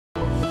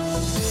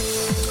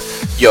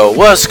Yo,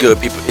 what's good,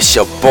 people? It's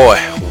your boy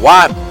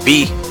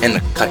YB in the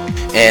cut,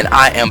 and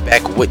I am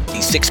back with the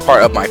 6th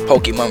part of my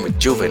Pokemon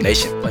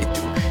Rejuvenation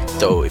playthrough.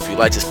 So if you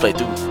like this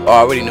playthrough, you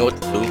already know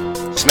what to do.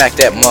 Smack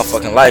that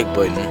motherfucking like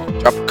button,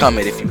 drop a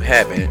comment if you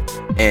haven't,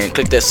 and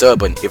click that sub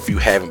button if you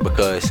haven't,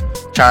 because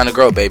I'm trying to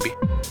grow, baby.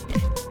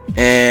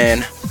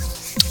 And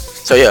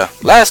so yeah,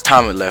 last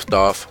time we left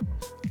off,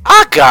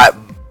 I got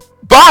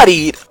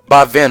bodied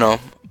by Venom.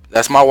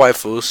 That's my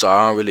waifu, so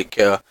I don't really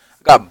care.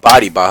 I got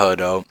bodied by her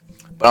though.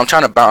 But I'm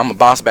gonna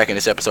bounce back in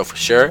this episode for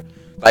sure.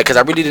 Like, cause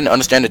I really didn't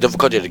understand the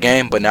difficulty of the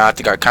game, but now I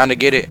think I kinda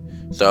get it.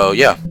 So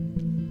yeah,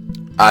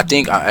 I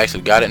think I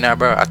actually got it now,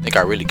 bro. I think I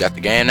really got the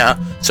game now.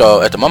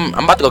 So at the moment,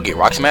 I'm about to go get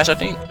Rock Smash, I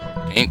think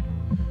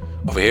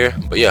over here.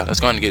 But yeah, let's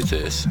go ahead and get into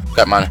this.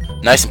 Got my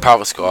nice and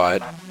powerful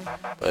squad.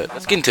 But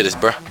let's get into this,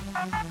 bro.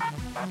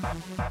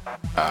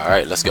 All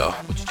right, let's go.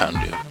 What you trying to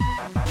do?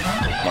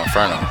 My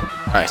Inferno.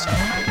 Nice.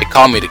 They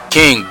call me the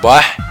king,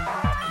 boy.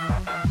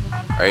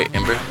 Alright,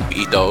 Ember, we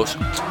eat those.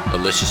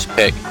 Delicious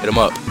peck. Hit them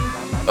up.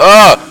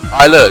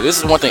 Alright, look, this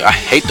is one thing. I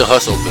hate the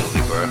hustle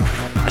ability, bro.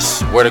 I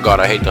swear to God,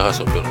 I hate the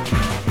hustle ability.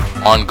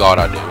 On God,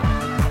 I do.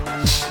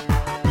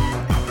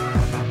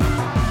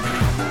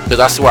 Because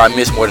I swear I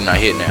miss more than I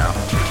hit now.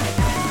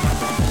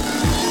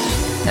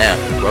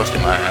 Damn,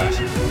 roasting my ass.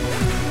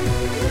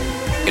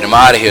 Get him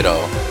out of here,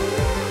 though.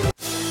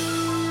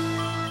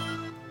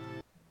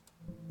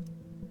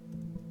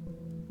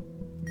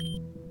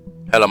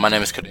 Hello, my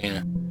name is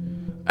Karina.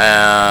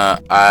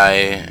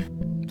 I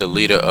the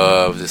leader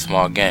of this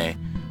small gang.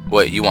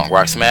 What, you want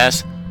Rock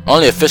Smash?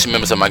 Only official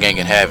members of my gang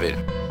can have it.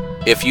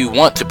 If you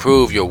want to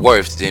prove your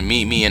worth, then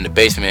meet me in the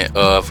basement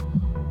of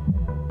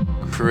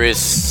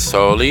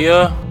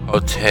Chrysalia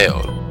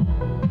Hotel.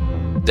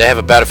 They have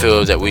a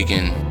battlefield that we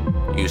can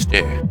use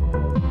there.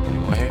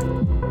 Anyone here?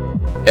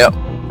 Yep.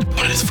 The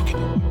point of this fucking...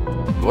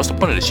 What's the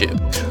point of this shit?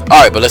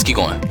 Alright, but let's keep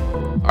going.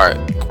 Alright.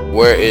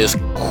 Where is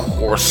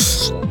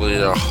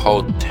Chrysalia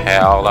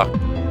Hotel?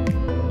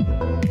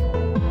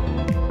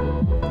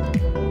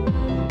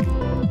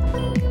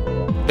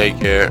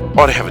 Daycare.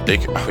 Oh, they have a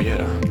daycare. Oh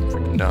yeah,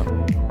 freaking dumb.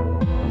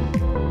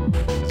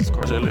 This is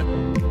Corsalia.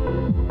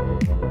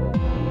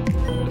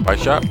 The bike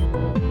shop?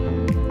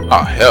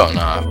 Oh hell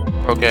nah.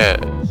 Broke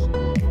ass.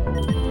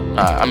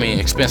 Nah, I mean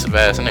expensive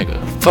ass nigga.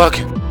 Fuck.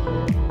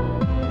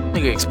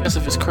 Nigga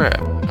expensive as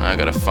crap. I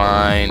gotta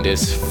find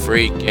this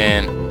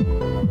freaking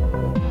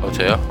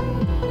hotel.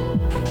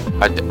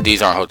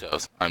 These aren't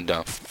hotels. I'm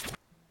dumb.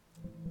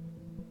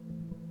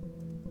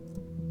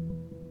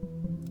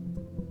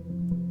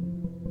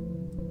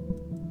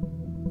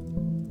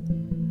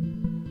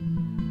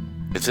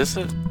 Is this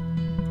it?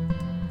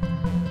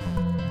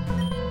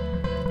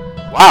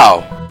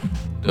 Wow!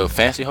 The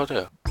fancy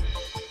hotel.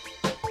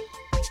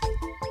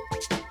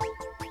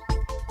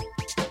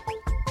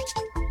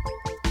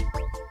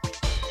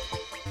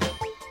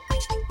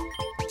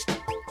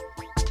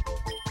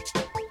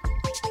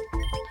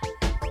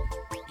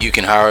 You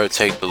can hire or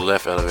take the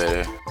left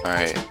elevator.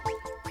 Alright.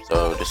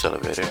 So this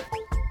elevator.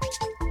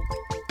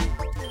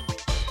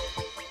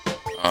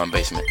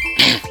 Basement.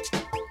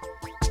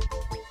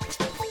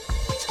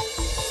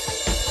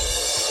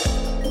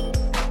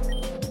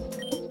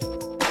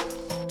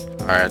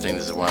 Alright, I think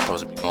this is where I'm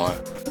supposed to be going.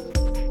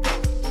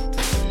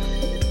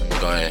 I'm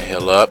going to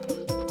heal up.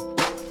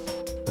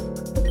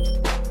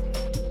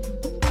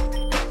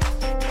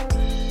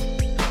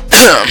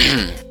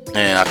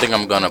 And I think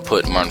I'm going to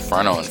put my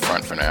Inferno in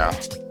front for now.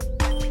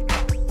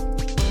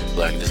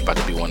 Like, this is about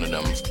to be one of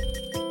them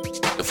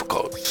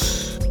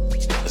difficulties.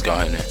 Let's go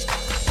ahead and...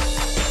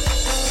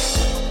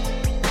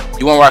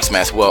 You want Rock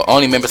Smash? Well,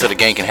 only members of the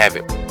gang can have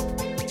it.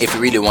 If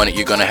you really want it,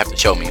 you're gonna have to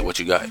show me what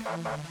you got.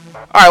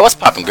 Alright, what's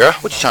poppin', girl?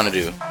 What you trying to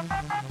do?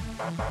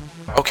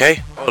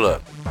 Okay, hold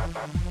up.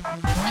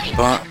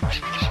 Bump,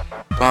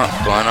 bump,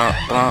 bump,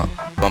 bump,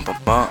 bump,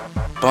 bump,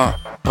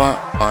 bump, bump,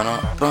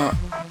 bump,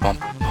 bump, bump, bump,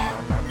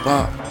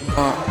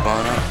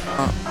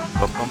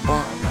 bump,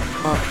 bump,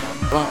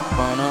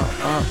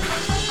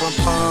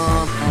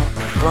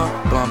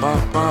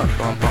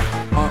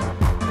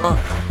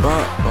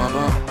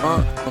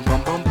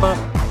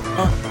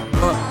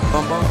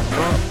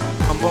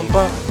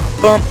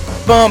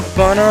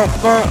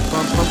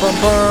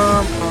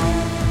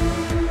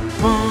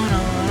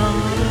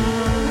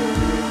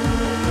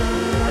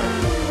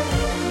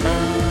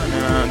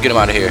 get him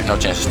out of here. No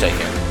chances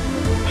taken.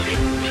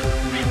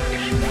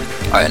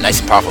 Alright, nice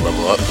and powerful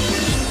level up.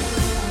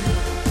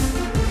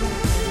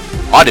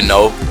 Oh, I didn't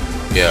know.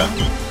 Yeah.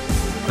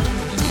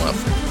 This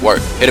motherfucker.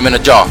 Work. Hit him in the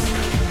jaw.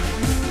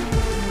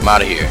 I'm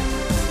out of here.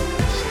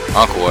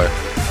 Encore.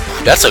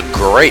 That's a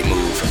great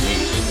move for me.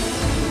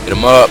 Hit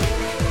him up.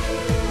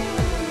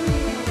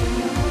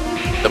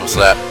 Double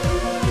slap.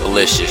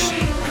 Delicious.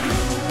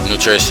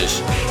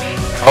 Nutritious.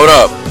 Hold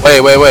up.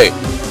 Wait.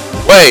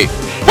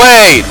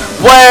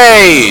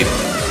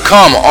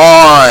 Come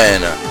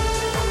on.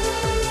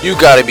 You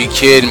gotta be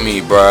kidding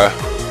me, bruh.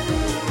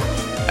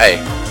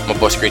 Hey, my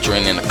boy Screecher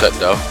ain't in the cut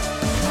though.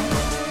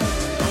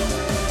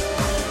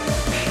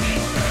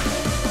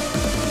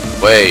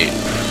 Wait.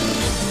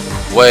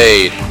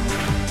 Wade.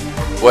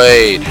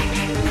 Wade.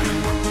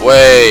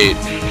 Wade.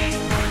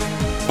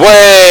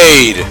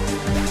 Wade.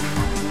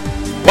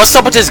 What's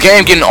up with this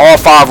game getting all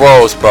 5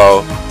 rolls,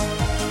 bro? I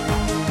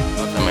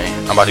mean,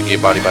 I'm about to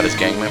get bodied by this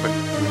gang member.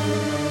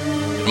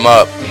 Get him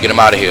up. Get him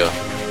out of here.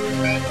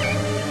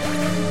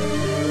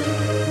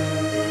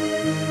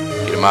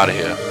 Get him out of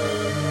here.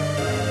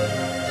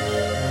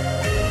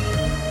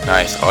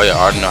 Nice. Oh yeah,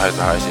 Ardeno has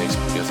the highest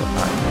XP.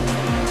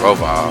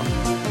 Profile.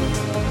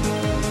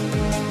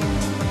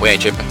 We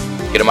ain't tripping.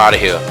 Get him out of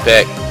here.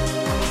 Back.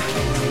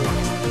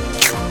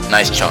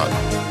 Nice chunk.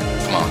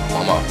 Come on,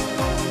 one more.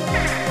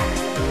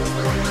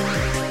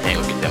 Ain't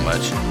gonna get that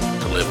much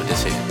to live with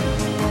this hit.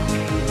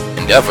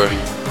 Endeavor.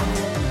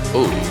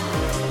 Ooh.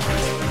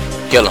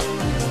 Kill him.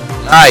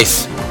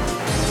 Nice.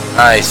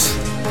 Nice.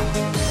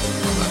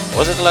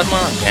 Was it the last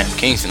one? Damn,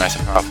 King's nice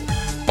and powerful.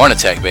 One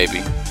attack,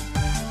 baby.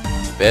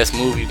 Best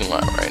move you can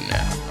learn right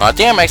now. I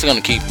think I'm actually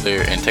gonna keep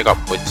there and take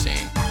off poison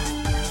sting.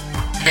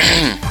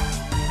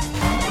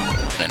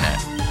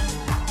 That.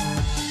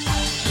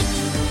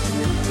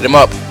 Hit him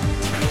up.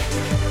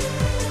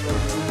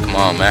 Come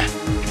on, man.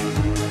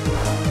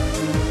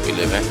 We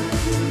living.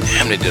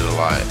 Damn, they did a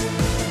lot.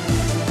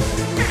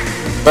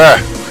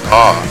 Bruh.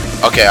 Oh,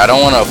 okay. I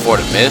don't want to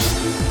afford a miss.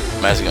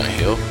 I'm actually gonna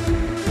heal.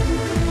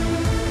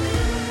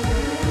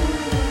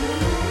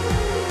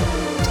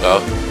 Let's go.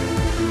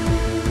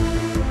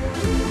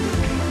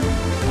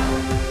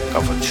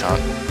 Go for the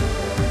chunk.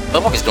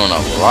 Looks like he's doing a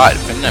lot.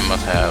 Finland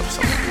must have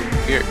some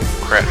weird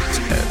crap in his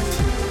head.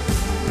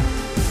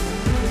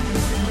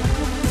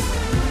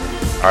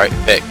 Alright,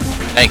 back.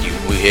 Thank you.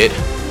 We hit.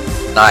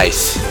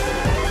 Nice.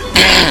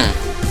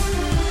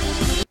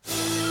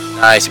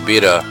 Nice,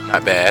 Beta.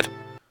 Not bad.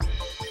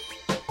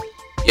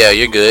 Yeah,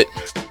 you're good.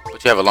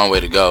 But you have a long way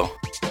to go.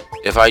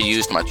 If I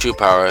used my true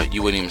power,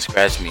 you wouldn't even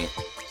scratch me.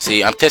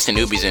 See, I'm testing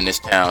newbies in this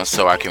town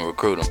so I can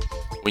recruit them.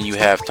 When you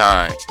have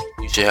time,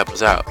 you should help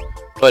us out.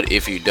 But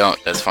if you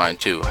don't, that's fine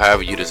too.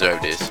 However, you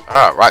deserve this.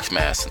 Alright, Rock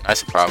Smash.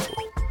 Nice and powerful.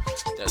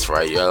 That's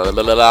right, yo.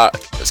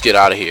 Let's get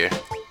out of here.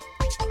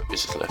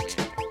 Bitch just left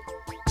me.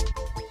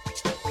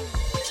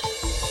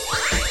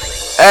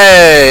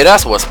 Hey,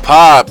 that's what's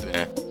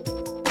poppin'.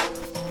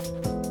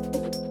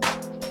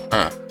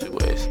 2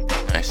 ways.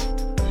 Nice.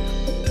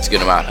 Let's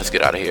get him out. Let's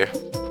get out of here.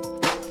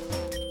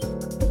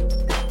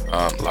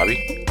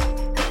 Lobby.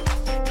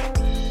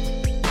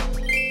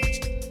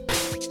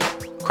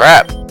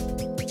 Crap.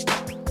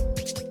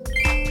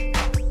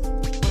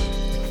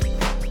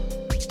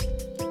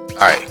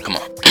 Alright, come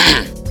on.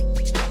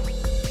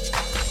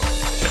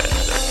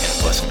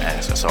 Bust some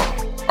ass, that's all.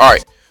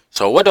 Alright,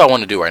 so what do I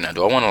want to do right now?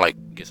 Do I want to, like,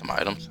 get some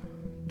items?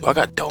 Do I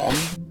got dough on me?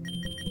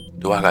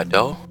 Do I got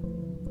dough?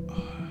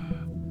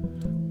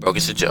 Bro,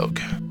 it's a joke.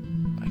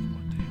 Like,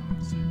 what the hell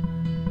is it?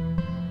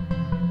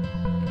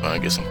 I'm gonna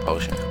get some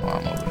potions while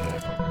I'm over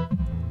here.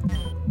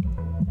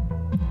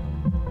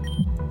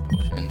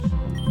 Potions.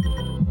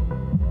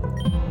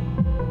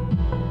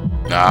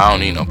 Nah, I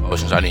don't need no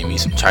potions. I need me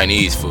some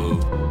Chinese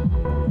food.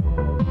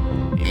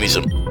 Need me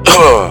some.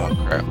 Oh,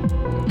 crap.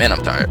 Man,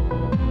 I'm tired.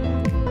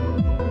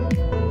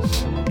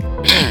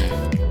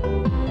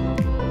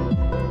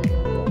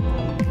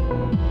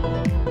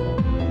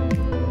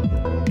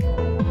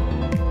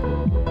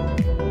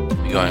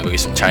 We're gonna go get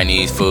some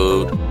Chinese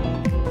food.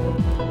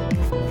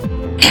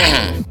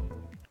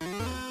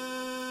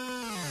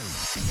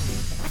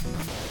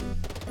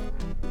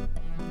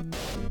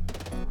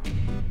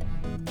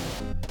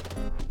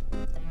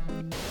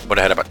 But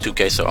I had about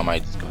 2K, so I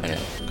might just go ahead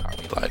and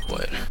copy like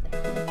what?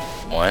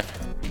 1,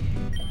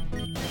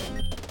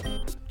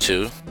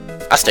 2.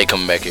 I stay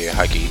coming back here,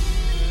 Hikey.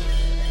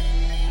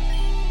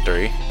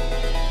 3,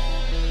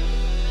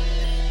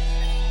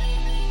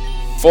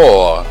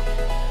 4.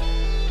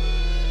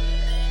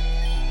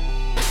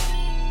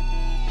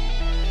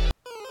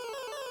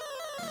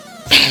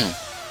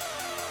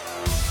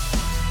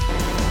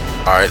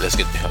 Alright, let's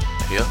get the hell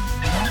out of here.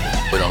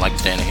 We don't like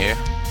standing here.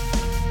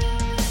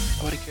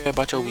 Nobody care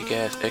about your weak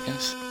ass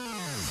Dickens.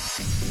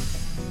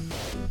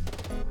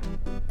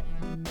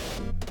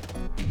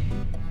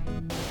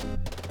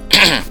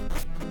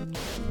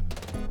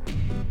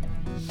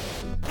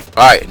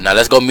 Alright, now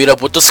let's go meet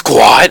up with the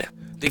squad,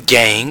 the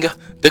gang,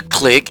 the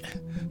clique,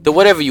 the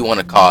whatever you want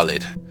to call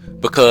it.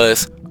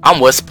 Because I'm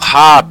what's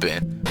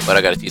poppin'. But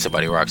I gotta teach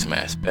somebody Rock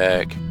Smash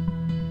back.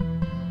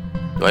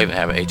 Do I even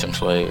have an HM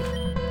slave?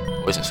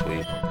 Poison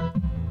sweet.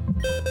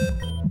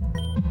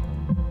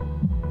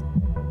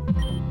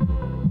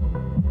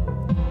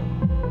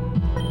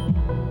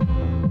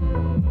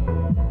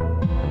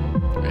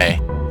 Hey,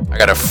 I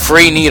got a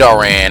free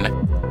Nidoran.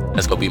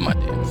 That's gonna be my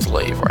damn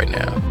slave right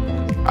now.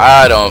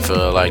 I don't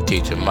feel like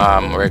teaching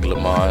my regular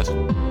mons.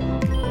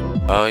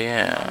 Oh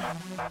yeah,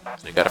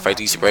 so you gotta fight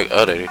these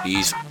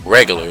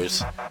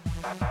regulars.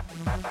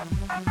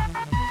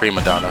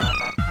 Prima donna.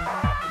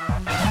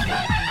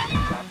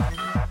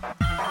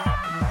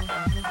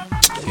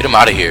 Get him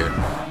out of here.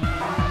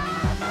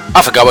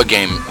 I forgot what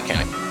game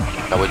mechanic.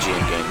 I forgot what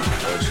GM game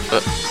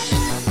was.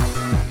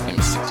 Game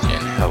is 6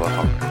 gen. Hella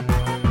hard.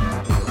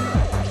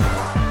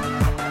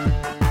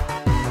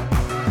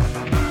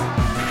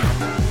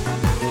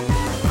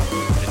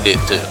 it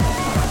too.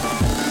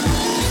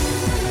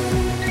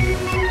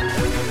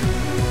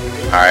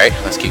 Alright,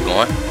 let's keep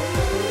going.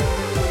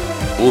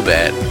 Ooh,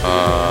 bad.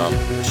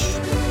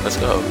 Let's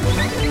go.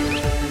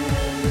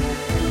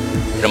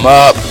 Hit him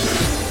up.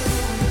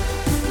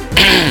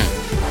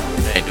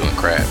 They ain't doing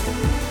crap.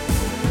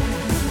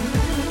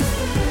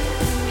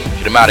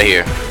 Get him out of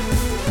here.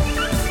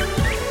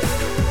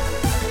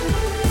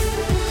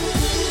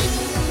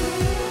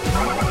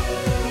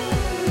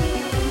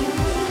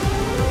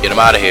 Get him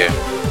out of here.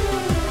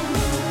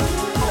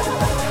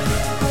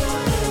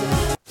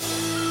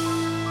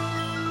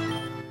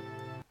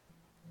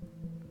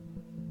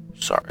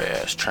 Sorry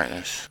ass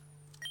trainers.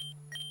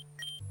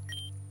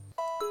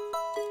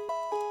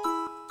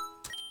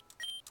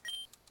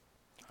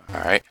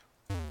 Alright.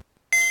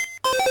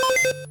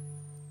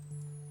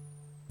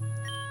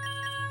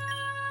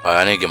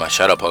 I need to get my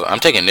shadow Pokemon. I'm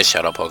taking this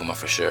shadow Pokemon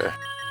for sure.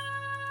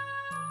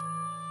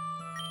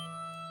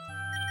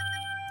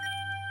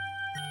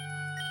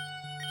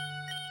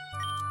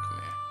 Come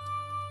here.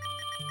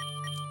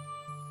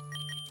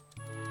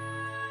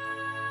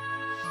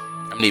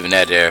 I'm leaving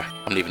that there.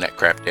 I'm leaving that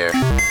crap there.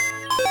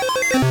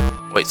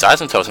 Wait,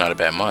 Seismitoad's not a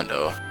bad mon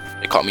though.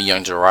 They call me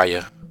Young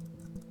Jiraiya.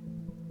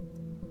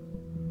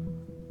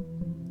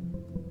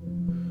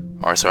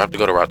 Alright, so I have to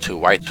go to Route 2.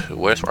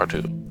 Where's Route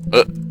 2?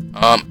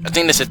 I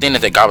think that's the thing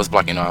that guy was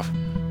blocking off.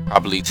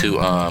 Probably to,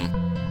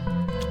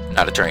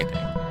 not deter anything.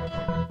 I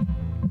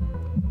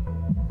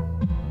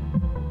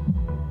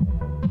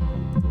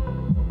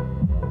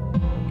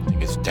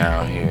think it's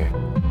down here.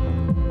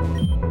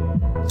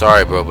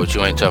 Sorry, bro, but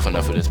you ain't tough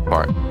enough for this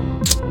part.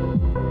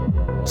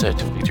 Is that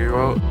 53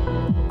 road? Do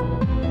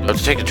I have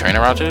to take the train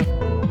around too?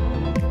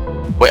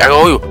 Wait,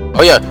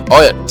 oh yeah.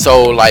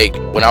 So, like,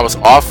 when I was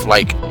off,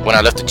 like, when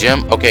I left the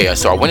gym, okay,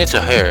 so I went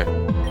into here.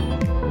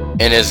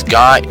 And this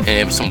guy, and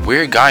there was some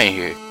weird guy in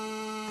here.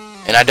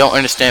 And I don't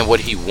understand what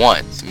he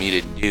wants me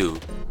to do.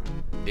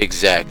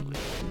 Exactly.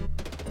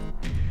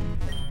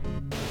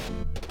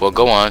 Well,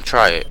 go on,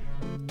 try it.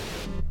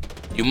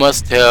 You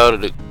must tell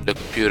the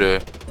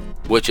computer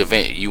which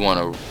event you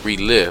want to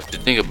relive. To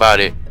think about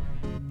it,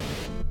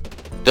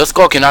 the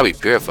skull cannot be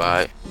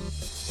purified.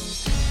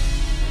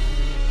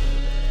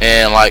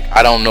 And, like,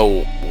 I don't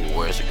know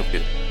where's the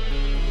computer.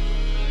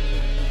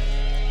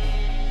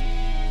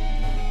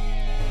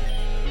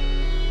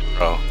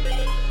 Oh,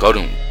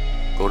 Golden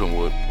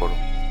Wood portal.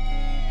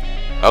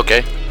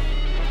 Okay.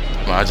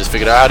 Well, I just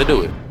figured out how to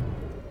do it.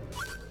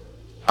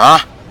 Huh?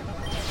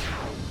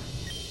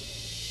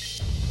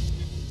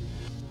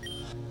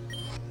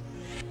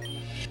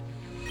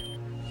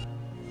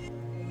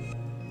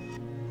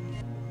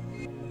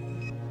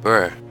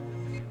 Bruh.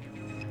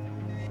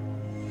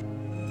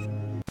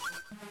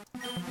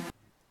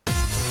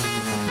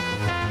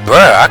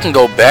 Bruh, I can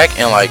go back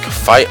and like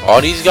fight all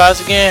these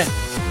guys again.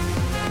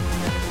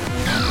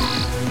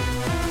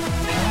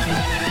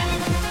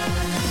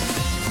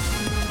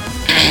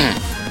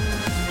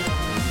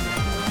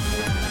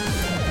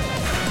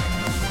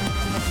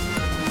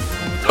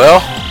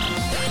 Well,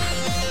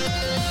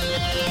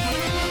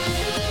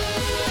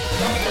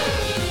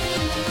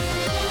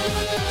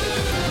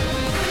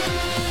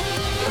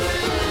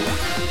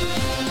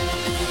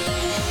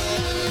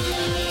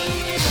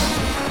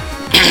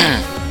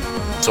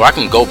 so I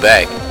can go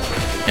back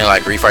and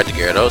like refight the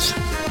Gyarados.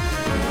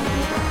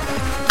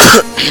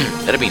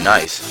 That'd be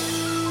nice.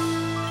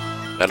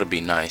 That'd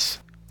be nice.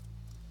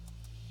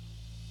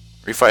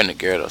 Refighting the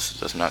Gyarados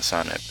does not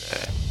sound that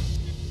bad.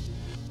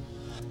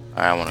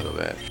 I want to go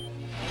back.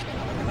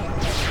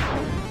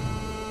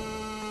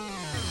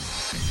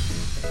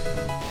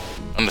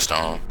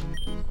 Thunderstorm.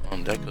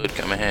 That could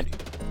come in handy.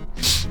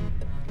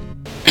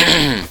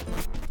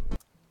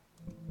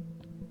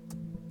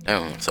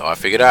 So I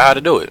figured out how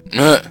to do it.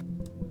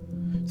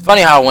 It's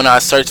funny how when I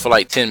search for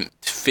like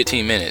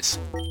 10-15 minutes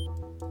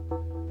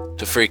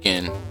to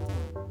freaking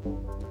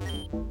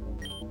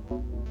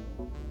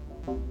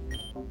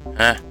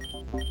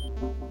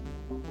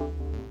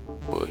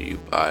will you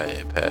buy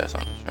a pass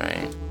on the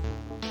train?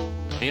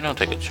 You don't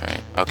take a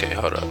train. Okay,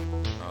 hold up.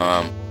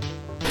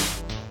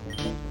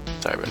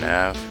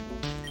 Cybernav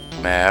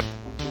map.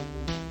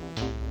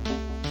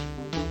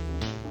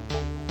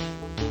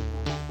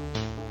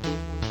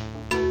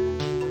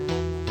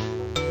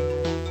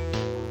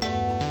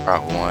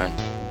 Route 1.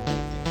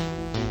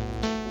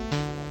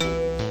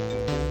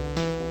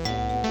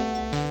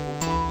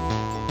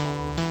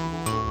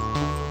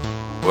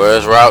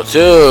 Where's Route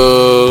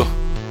 2?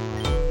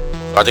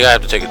 I think I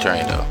have to take a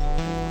train though.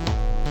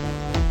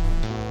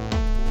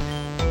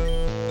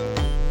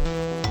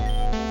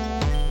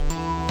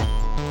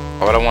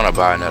 Why would I want to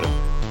buy another?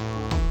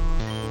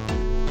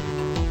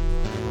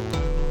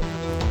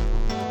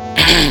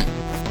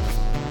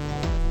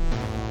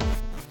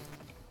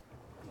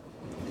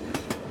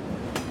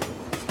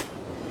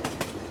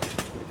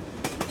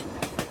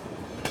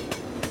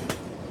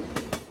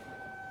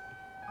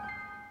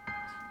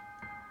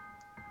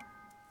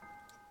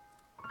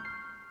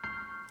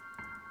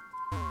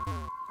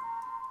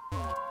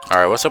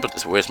 Alright, what's up with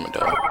this Wisdom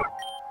though?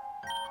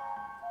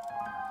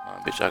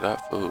 Bitch I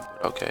got food.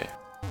 Okay.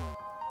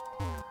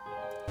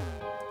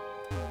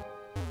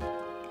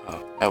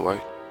 Oh, that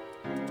worked.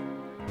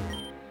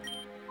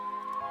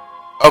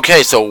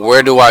 Okay, so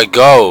where do I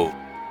go?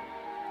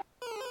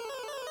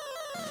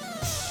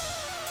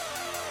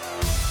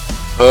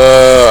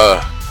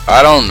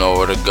 I don't know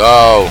where to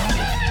go.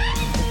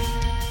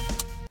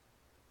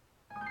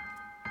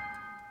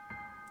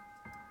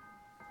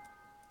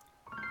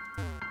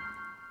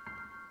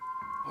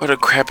 Where the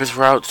crap is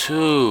Route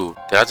 2?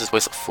 Did I just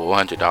waste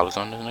 $400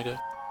 on this nigga?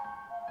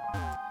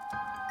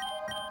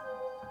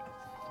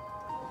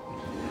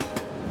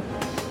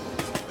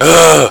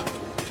 Ugh!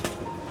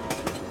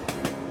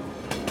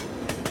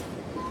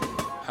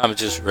 I'm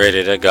just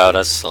ready to go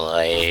to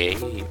sleep.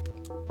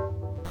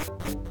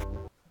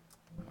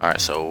 Alright,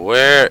 so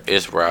where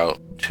is Route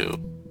 2?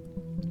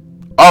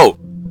 Oh!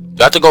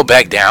 Do I have to go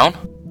back down?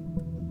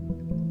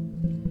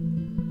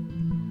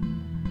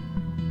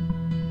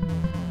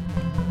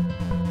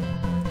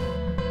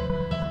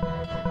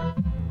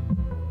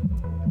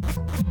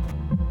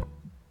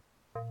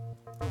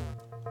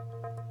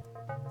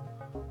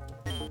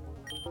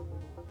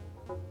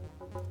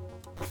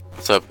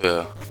 What's up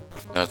here?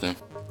 Nothing.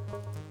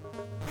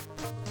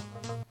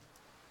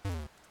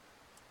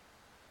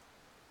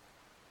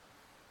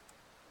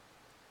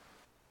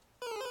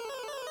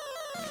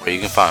 Where you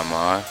can find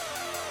mine.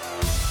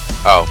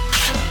 Oh.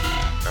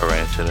 I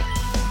ran into the...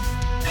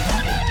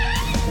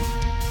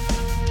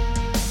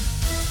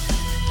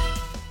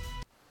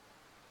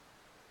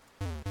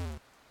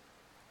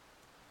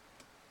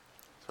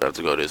 So I have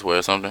to go this way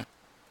or something?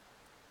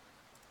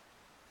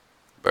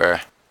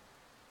 Bruh.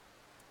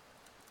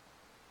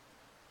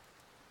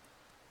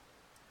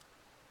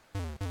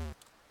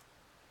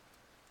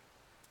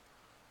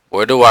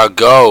 Where do I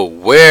go?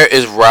 Where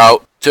is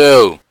Route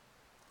 2?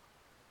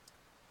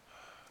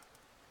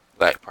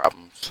 Black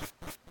problems.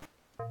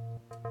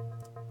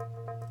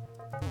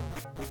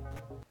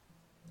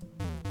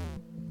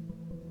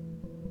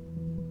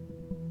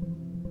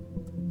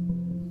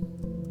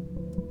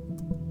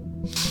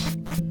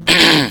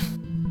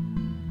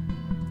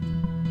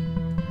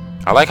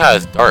 I like how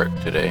it's dark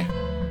today.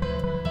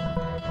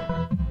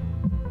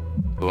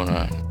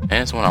 And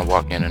it's when I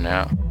walk in and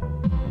out.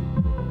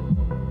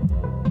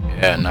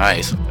 Yeah,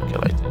 nice. Okay,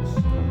 like this.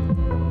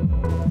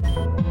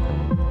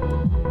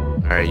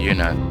 Alright, you're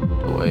not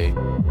the way.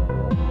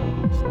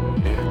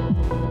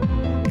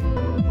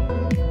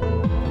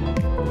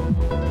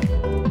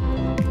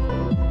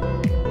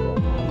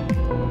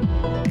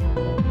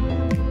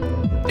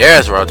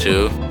 There's Route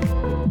 2.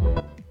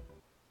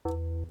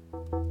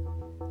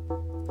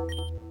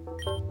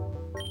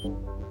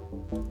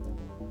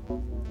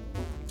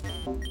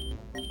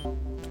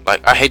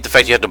 Like, I hate the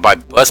fact you have to buy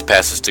bus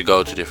passes to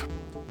go to different...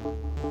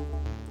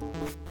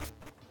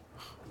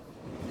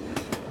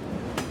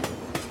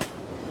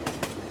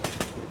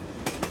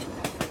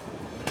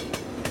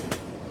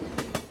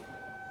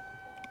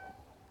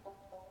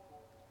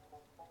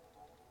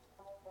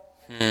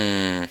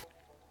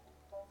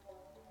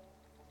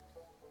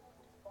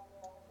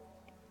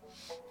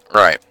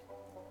 Right.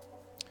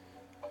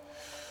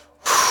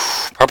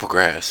 Purple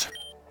grass.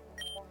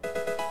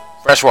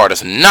 Fresh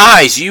water's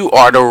nice! You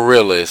are the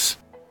realest.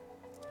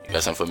 You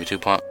got something for me too,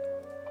 pump?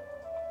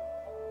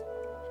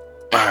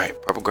 Alright,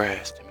 purple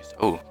grass.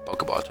 Oh,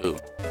 Pokeball too.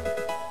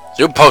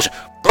 Super potion.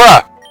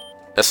 Bruh!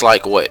 That's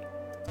like what?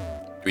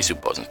 3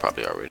 super potions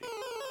probably already.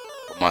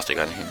 What monster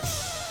got in here?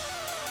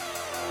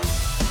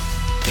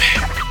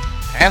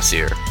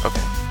 Panseer.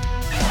 Okay.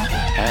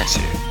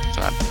 Panseer. It's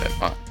not bad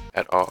fun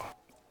at all.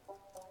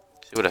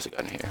 See what else I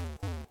got in here.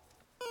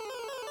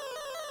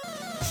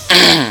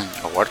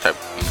 A water type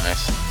would be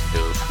nice,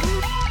 dude.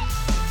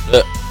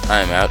 Look,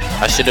 I am out.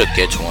 I should have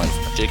catch one.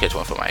 I should catch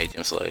one for my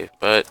ATM slave,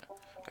 but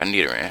I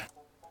need her in.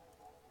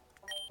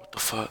 What the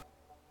fuck?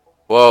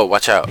 Whoa,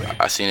 watch out!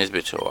 I seen this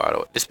bitch a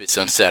while. This bitch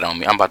sunset on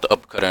me. I'm about to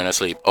uppercut her in her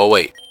sleep. Oh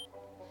wait,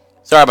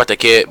 sorry about that,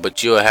 kid,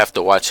 but you'll have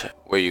to watch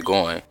where you're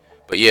going.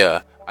 But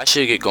yeah, I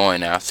should get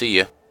going now. See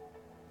ya.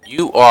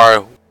 You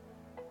are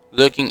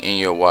looking in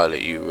your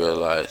wallet. You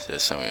realize that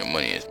some of your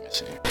money is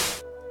missing.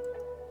 This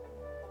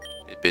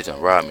bitch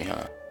done robbed me,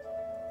 huh?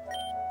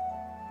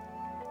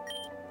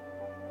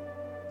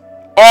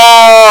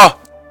 Oh!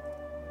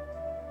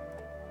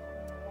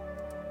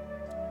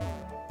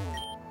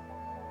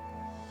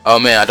 Oh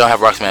man, I don't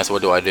have rock smash.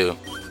 What do I do?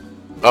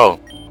 Oh,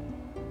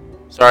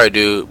 sorry,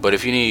 dude. But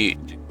if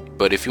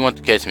you want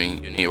to catch me,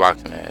 you need rock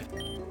smash.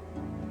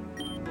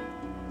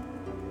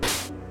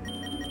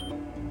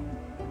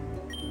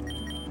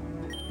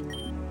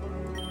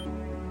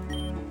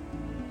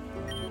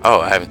 Oh,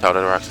 I haven't thought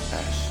of the rock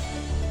smash.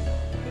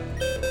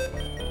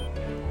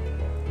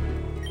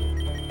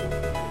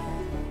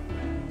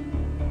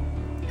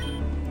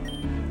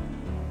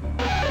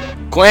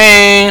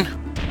 Queen!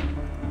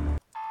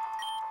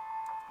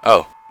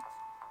 Oh.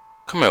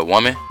 Come here,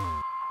 woman.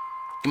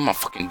 Give me my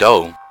fucking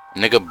dough.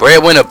 Nigga,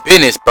 breadwinner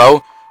business,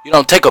 bro. You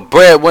don't take a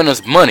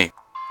breadwinner's money.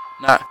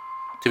 Not,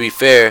 to be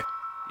fair,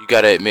 you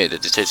gotta admit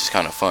that the chase is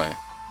kind of fun.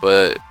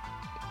 But,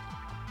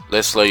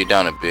 let's slow you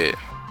down a bit.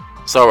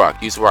 So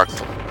rock, use rock.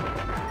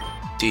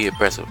 T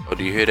impressive. Oh,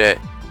 do you hear that?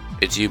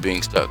 It's you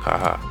being stuck,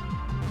 haha.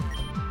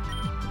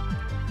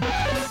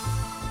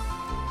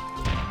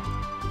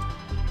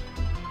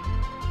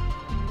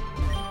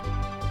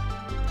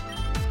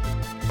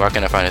 Why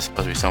can't I find it? It's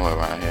supposed to be somewhere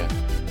around here.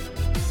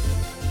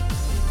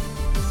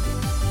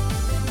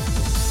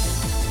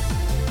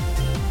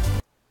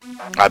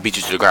 I beat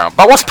you to the ground.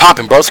 But what's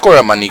popping, bro? Square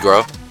up, my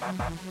Negro.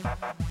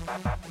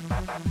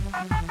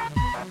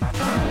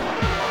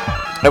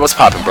 Hey, what's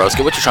popping, bro? What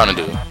you trying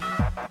to do?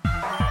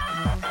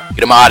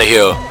 Get him out of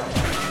here.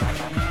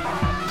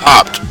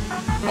 Popped.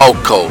 Oh,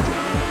 cold.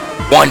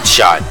 One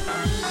shot.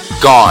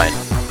 Gone.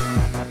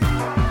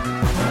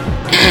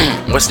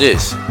 What's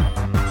this?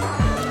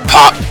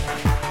 Pop.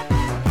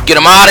 Get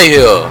him out of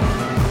here.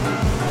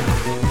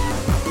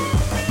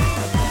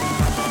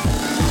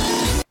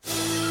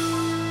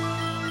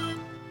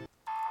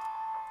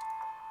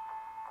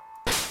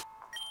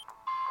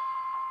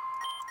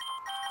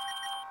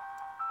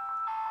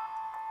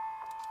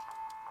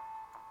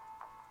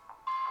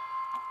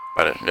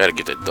 Gotta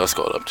get the dust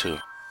gold up too.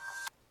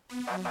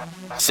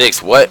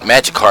 6 what?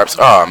 Magic carps?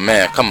 Oh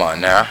man, come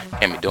on now.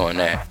 Can't be doing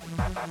that.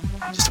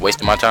 Just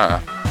wasting my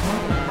time.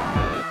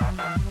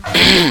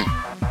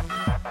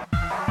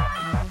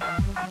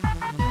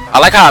 I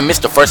like how I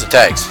missed the first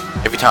attacks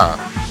every time.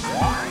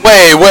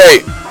 Wait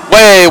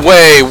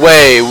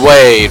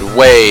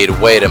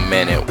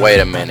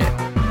a minute.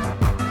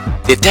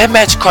 Did that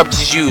magic carp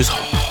just use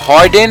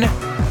Harden?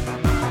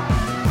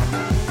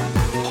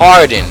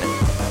 Harden.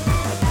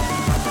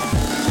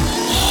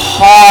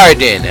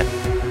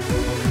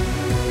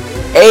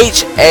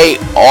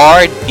 H-A-R-D-E-N.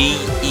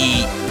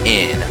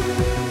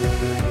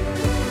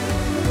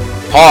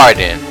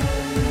 Harden.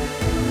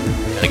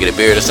 Gotta get a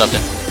beard or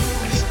something.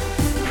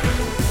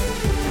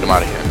 Get him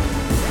out of here.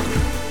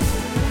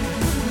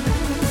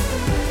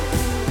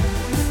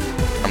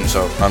 I'm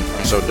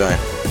so done.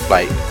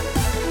 Like,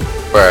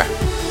 bruh.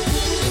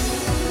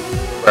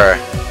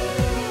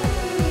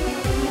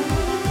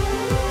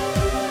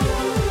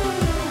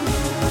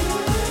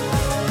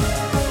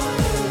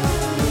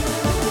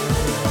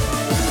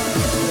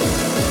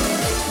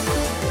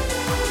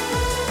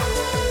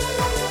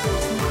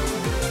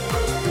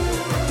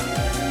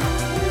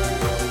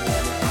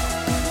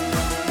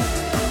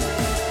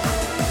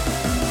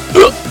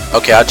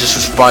 Okay, I just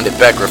responded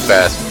back real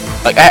fast.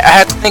 Like, I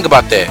had to think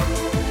about that.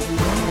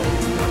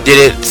 Did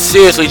it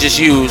seriously just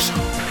use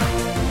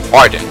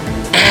Harden?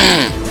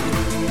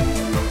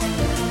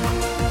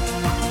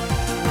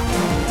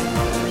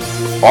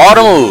 All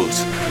the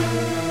moves,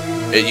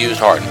 it used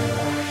Harden.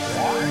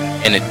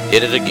 And it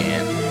did it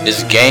again.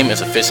 This game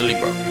is officially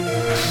broken.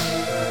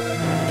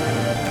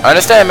 I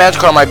understand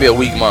Magikarp might be a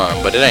weak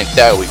mon, but it ain't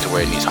that weak to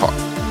where it needs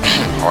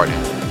Harden.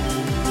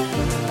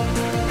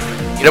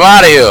 Get him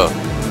out of here!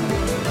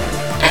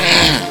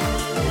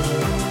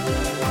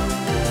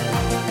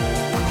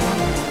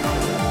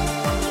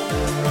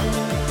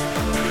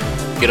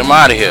 Get him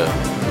out of here.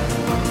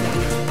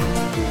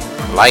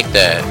 Like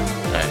that.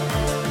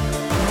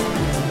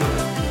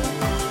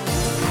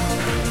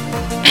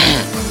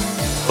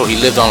 Oh, he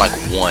lived on like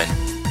 1.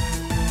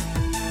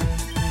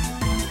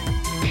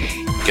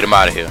 Get him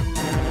out of here.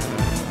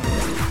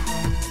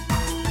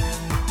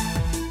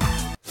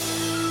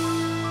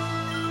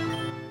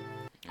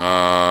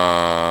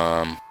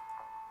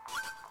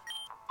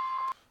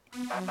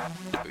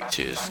 The breach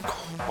is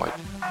quite.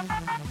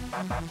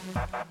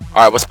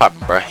 Alright, what's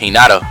poppin', bruh?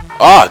 Hinata.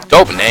 Oh,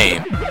 dope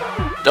name.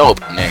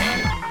 Dope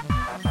name.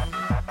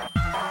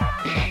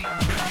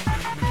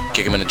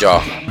 Kick him in the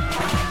jaw.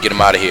 Get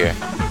him out of here.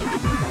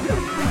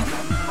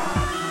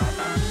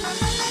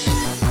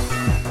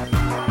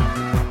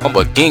 Oh,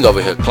 but Ging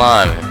over here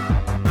climbing.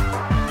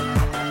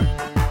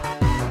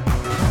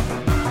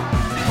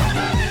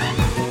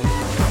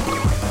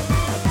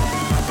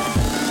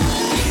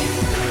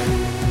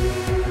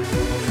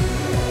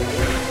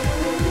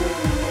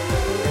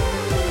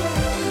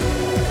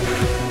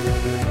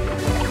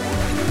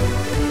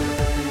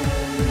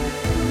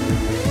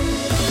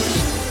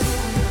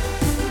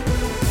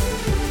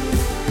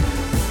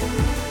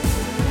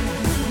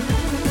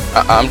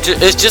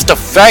 It's just the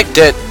fact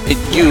that it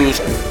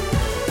used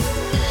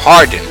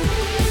Harden.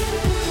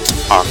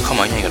 Oh, come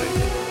on, you ain't gonna.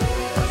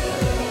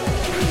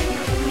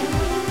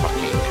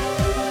 Fucking.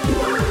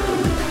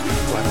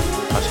 What?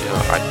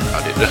 I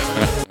did that.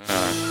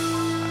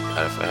 I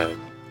had.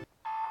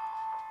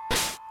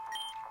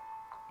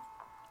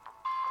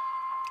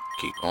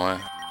 Keep going.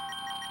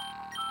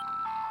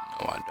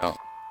 No, I don't.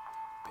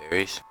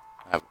 Berries?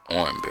 I have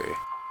orange berry.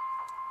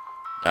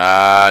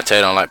 Nah, I tell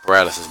you, I don't like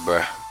paralysis,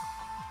 bruh.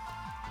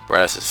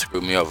 Paralysis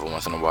screwed me over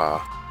once in a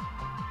while.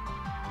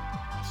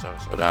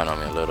 Slow down on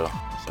me a little.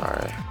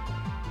 Sorry.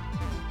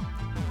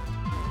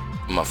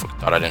 Motherfucker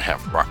thought I didn't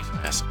have rocket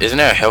mass. Isn't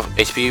there a health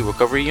HP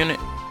recovery unit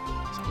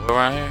somewhere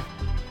around here?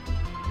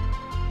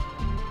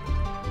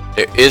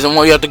 There isn't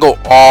one. You have to go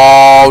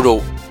all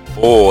the.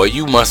 Boy,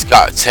 you must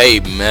got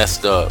tape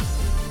messed up.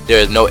 There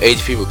is no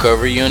HP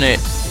recovery unit.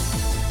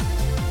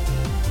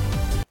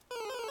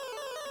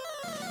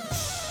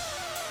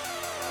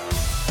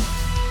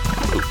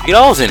 Get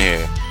those in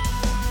here.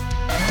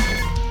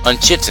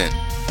 Unchitten,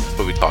 that's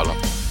what we call them.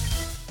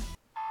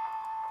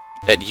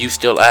 That you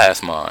still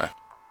ask mine.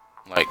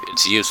 Like,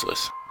 it's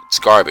useless. It's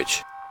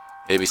garbage.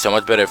 It'd be so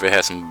much better if it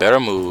had some better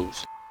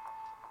moves,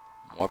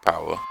 more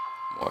power,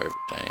 more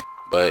everything.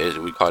 But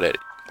we call that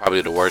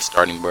probably the worst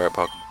starting bird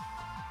Pokemon.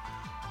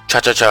 Cha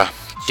cha cha,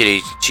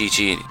 chitty chi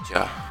chi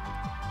cha.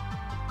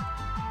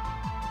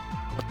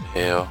 What the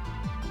hell?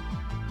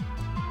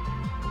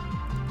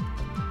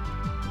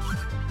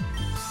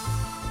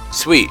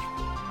 Sweet,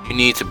 you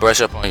need to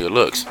brush up on your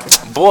looks.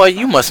 Boy,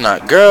 you must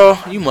not, girl,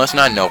 you must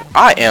not know.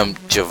 I am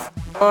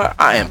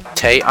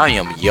Tay, I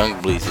am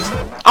young Bleezuz.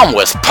 I'm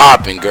what's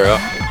poppin', girl.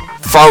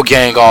 Fro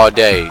gang all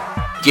day.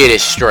 Get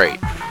it straight.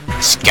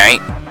 Skank.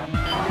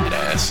 Good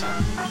ass.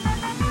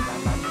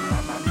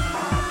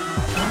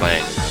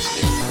 Playing.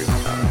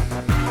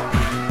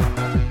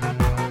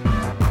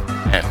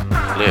 Damn,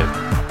 live.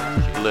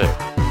 She live.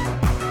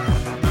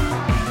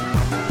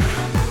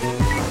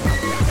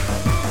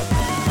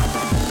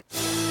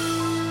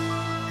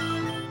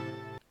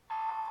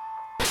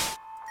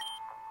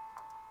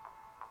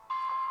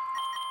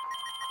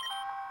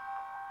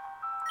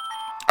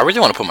 I really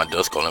want to put my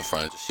Duskull in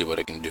front to see what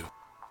it can do.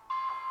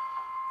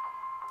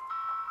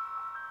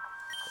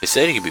 They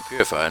said it can be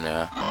purified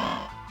now.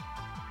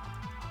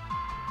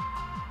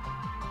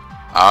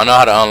 I don't know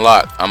how to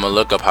unlock. I'm gonna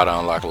look up how to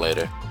unlock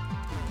later.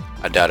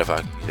 I doubt if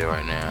I can get it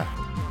right now.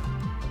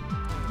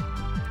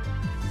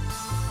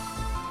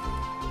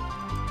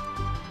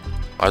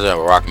 Why is there a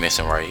rock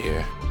missing right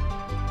here?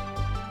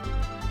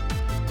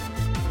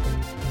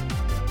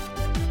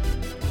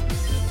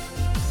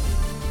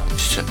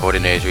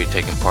 Ordinary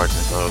taking parts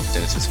in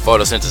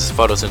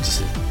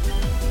photosynthesis.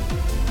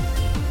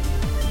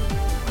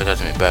 That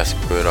doesn't mean bad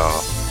screw it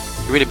all.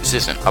 You're really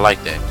persistent, I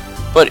like that.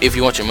 But if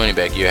you want your money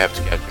back, you have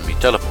to capture me.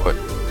 Teleport.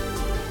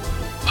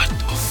 What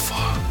the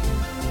fuck?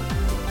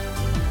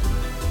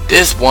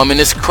 This woman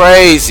is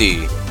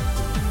crazy.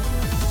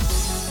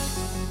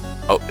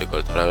 Oh, there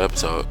goes that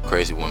episode.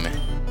 Crazy woman.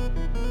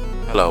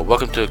 Hello,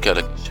 welcome to the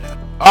Calico Shop.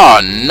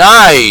 Oh,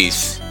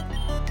 nice!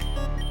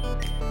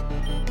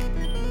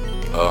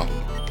 Oh.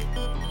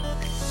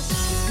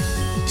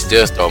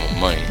 Still stole my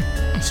money.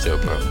 I'm still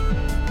broke.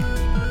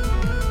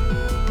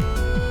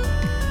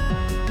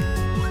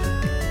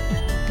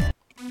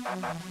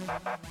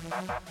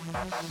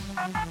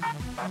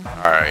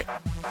 Alright.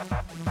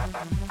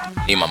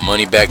 Need my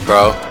money back,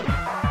 bro.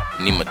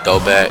 Need my dough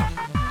back.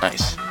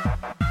 Nice.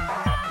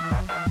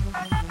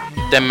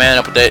 Get that man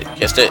up with that.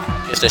 Guess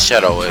that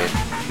shadow wave.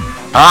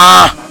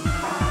 Ah!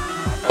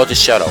 Oh, the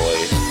shadow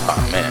wave.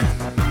 Oh, man.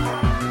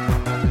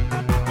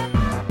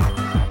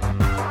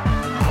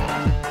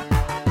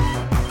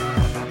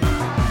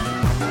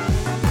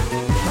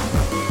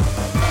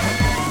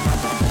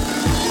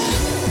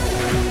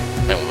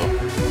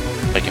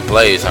 Making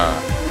plays, huh?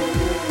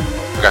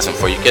 I got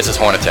something for you. Guess it's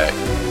horn attack.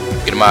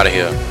 Get him out of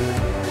here.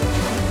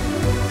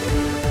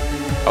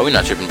 Oh, we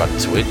not tripping about the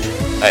switch.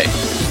 Hey.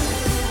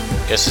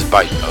 Guess it's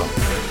bite though.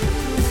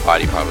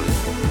 Body probably.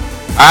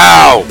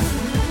 Ow!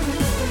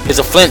 It's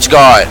a flinch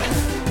guard.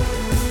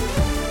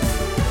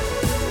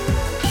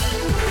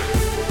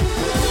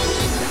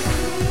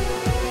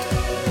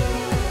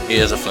 He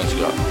is a flinch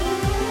guard.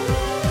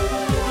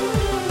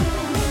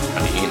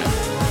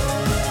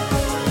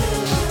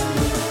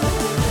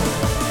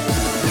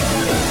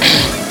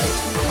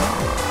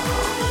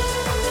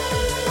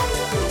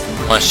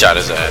 One shot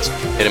his ass.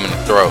 Hit him in the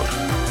throat.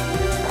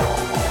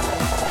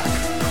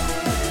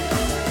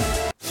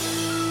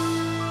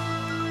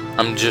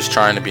 I'm just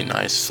trying to be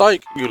nice.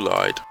 Psych, you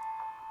lied.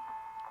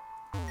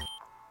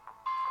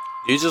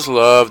 You just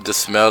love the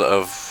smell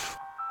of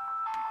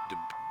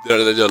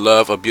the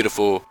love a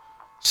beautiful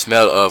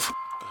smell of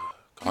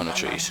coconut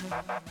trees.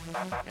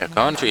 Yeah,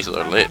 coconut trees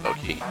are lit,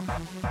 low-key.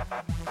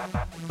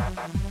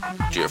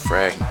 You're a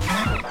frag.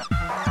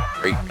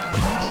 Great.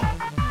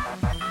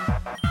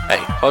 Hey,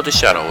 hold the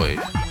shadow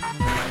wave.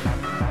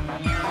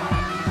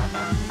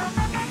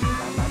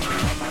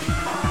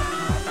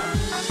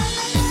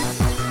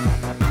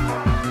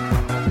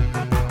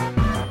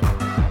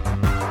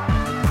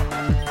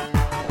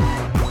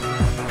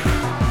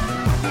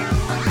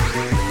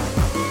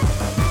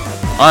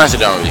 Honestly,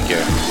 don't really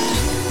care.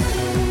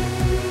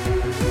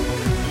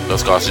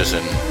 Those cost just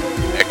an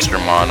extra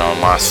mon on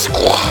my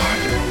squad.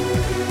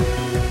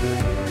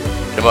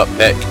 Get him up,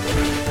 Beck.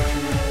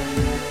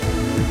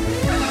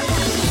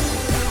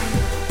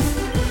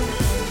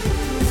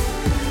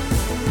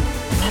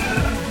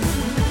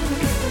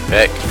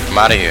 Beck, come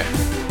out of here.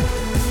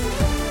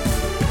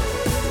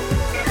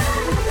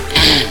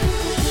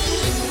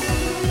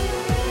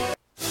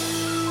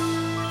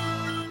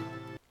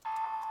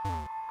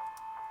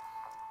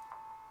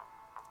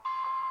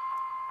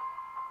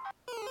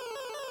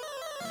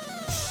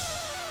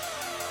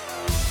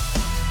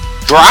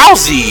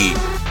 Drowsy!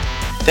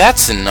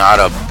 That's not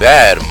a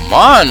bad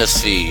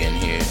monacy in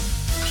here.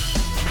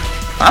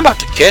 I'm about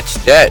to catch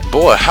that.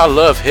 Boy, I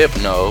love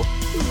Hypno.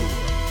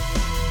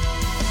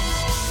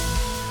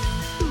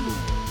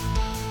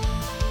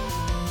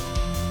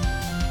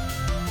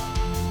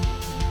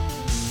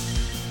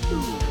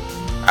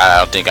 I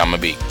don't think I'm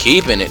gonna be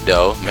keeping it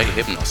though. Make a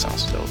hypno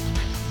sounds dope.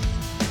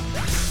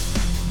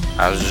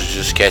 I was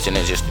just catching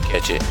it just to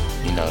catch it.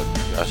 You know,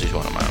 that's just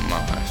one of my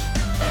minds.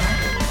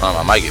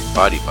 I might get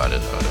bodied by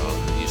this though.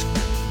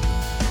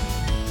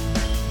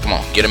 Come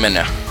on, get him in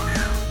there.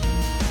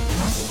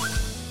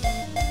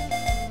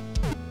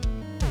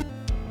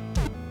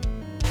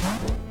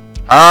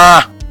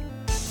 Ah!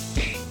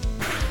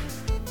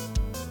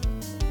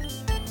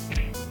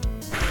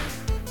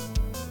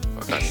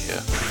 Fuck out of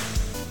here.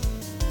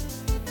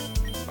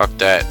 Fuck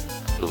that.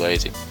 Too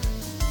lazy.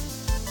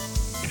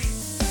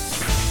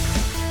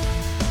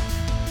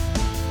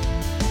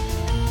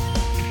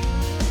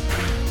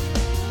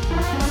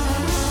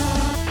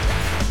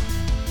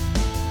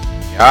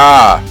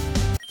 Ah!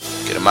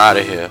 Get him out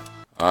of here.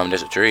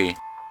 There's a tree.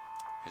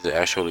 Is it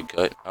actually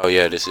cut? Oh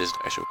yeah, this is the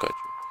actual cut tree.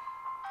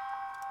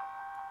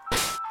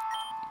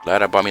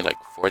 Glad I bought me like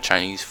 4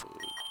 Chinese food.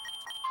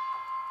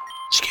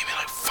 She gave me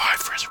like 5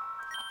 French.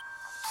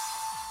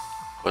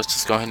 Let's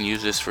just go ahead and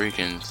use this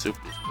freaking soup.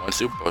 One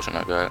soup potion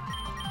I got.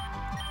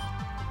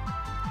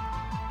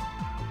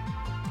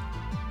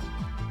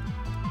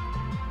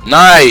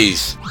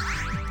 Nice!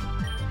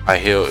 I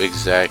heal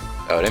exact.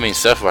 Oh, that means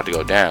stuff about to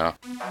go down.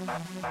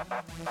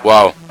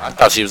 Wow, I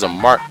thought she was a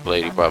mark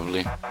lady,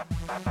 probably.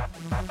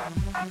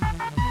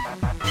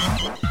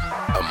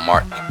 A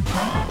mark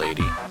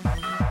lady.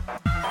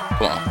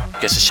 Come on,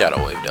 gets a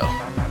shadow wave though.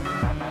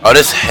 Oh,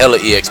 this hella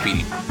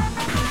EXP.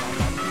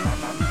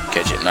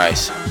 Catch it,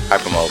 nice.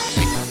 Hyper mode.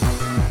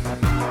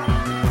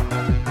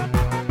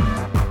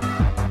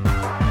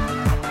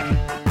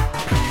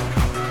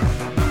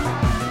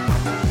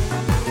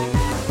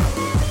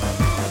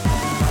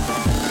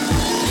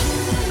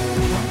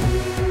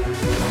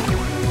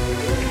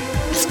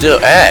 Still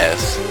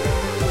ass.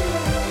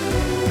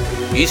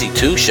 Easy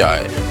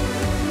 2-shot.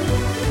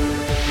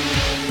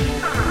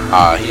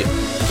 Ah, he.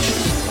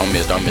 Don't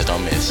miss, don't miss,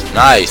 don't miss.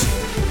 Nice.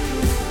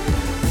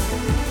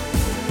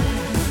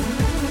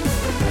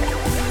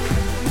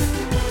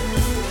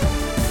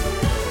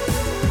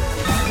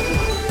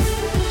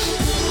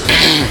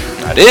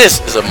 Now this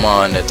is a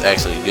mon that's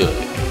actually good.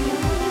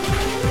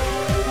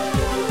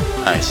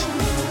 Nice.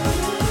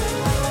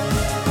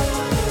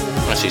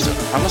 I wanna see some.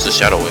 How much the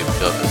shadow wave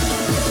does?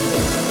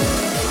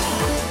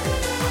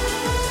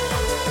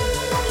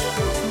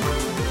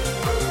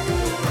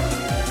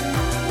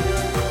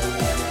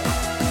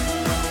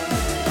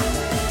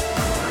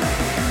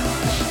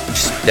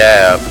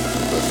 Stab.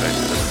 Perfect.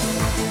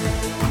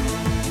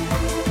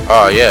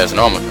 Oh yeah, it's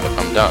normal if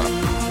I'm done.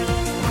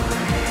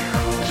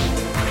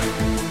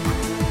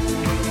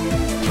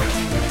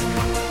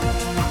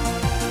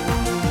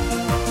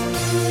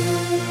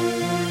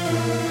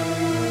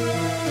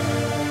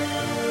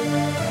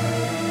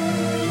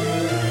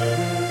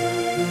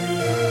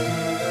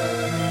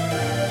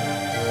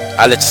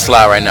 I'll let you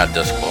slide right now,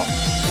 Dustball.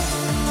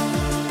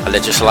 I'll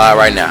let you slide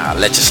right now. I'll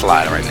let you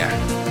slide right now.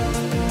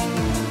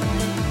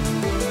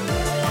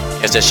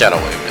 It's that shadow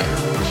wave now.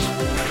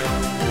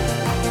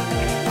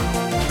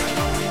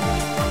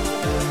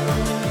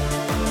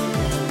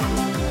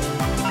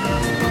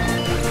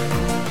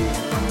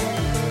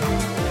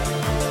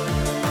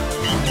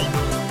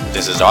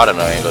 This is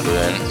Autono, ain't gonna do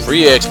that.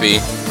 Free XP.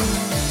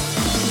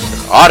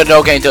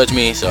 Autono can't touch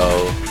me,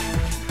 so.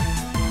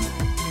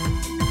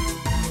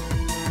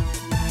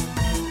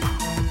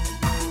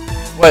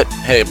 What?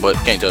 Hey, but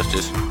can't touch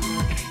this.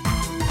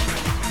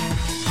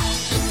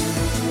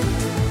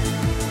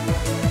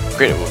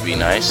 Crit would be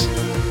nice.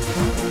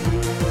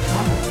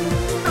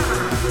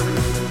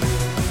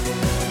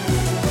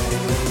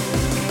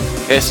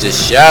 It's the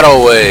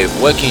shadow wave.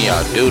 What can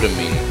y'all do to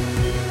me?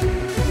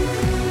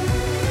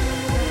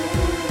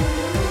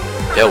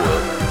 That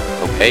will.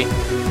 Okay.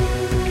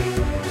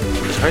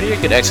 Does Herdier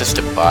get access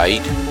to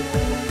bite?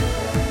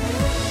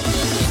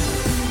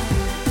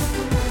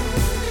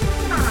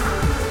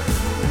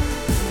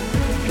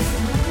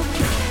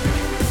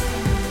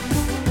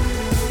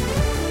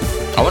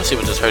 I want to see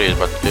what this Herdier is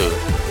about to do.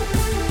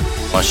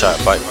 One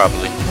shot bite,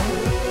 probably.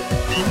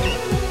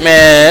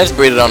 Man, this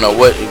breeder don't know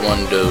what he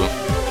want to do,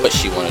 what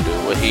she want to do,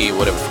 what he,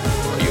 whatever.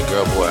 Or your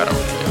girl, boy, I don't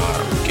really know. I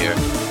don't care.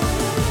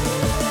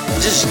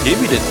 Just give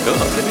me the gun.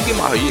 Let me get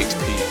my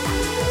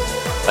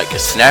EXP. Like,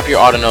 snap your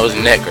Autono's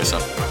neck or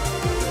something.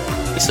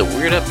 It's a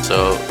weird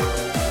episode.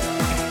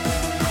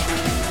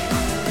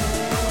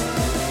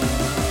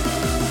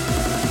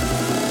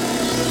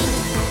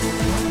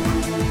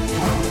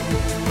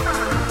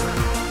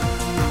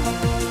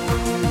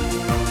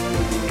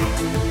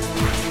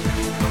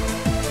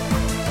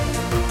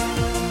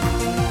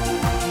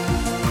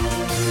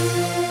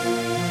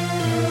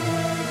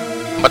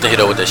 I'm about to hit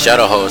her with the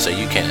shadow hole so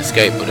you can't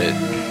escape, but it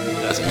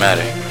doesn't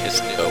matter. It's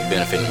still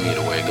benefiting me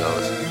the way it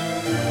goes.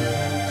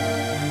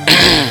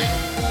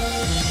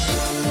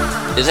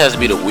 This has to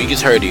be the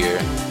weakest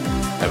Herdier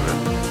ever.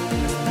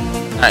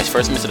 Nice,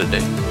 first miss of the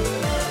day.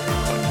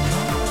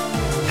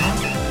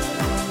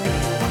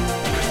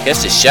 Catch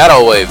the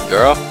shadow wave,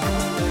 girl.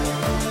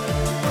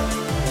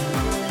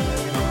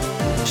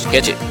 Just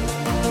catch it.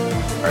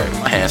 Alright,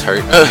 my hands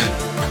hurt.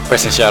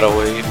 Pressing shadow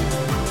wave.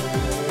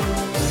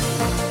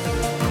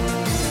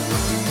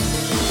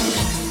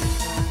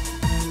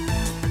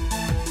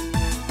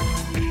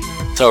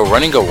 So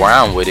running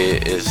around with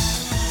it is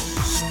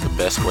the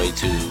best way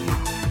to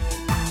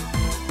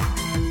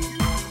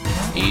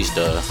ease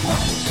the.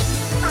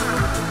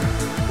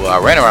 Well, I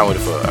ran around with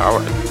it for an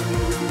hour.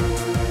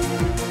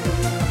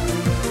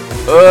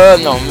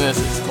 No miss.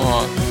 Come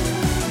on.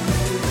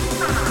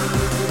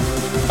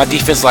 My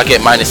defense like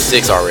at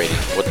 -6 already.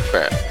 What the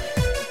crap?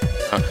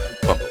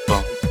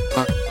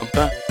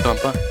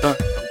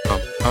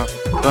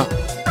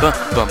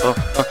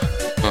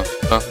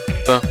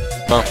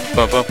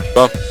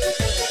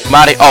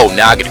 Oh,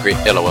 now I get a crit.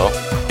 LOL.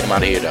 Get him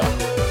out of here, though.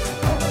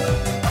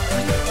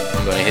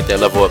 I'm gonna hit that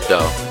level up,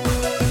 though.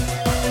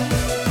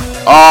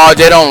 Oh,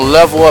 they don't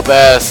level up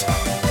as.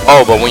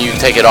 Oh, but when you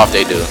take it off,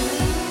 they do.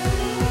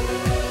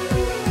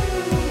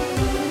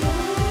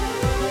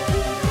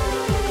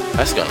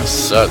 That's gonna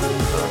suck.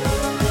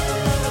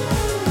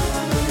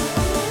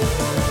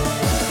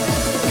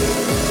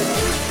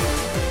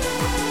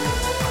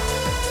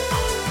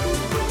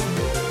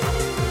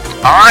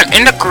 I'm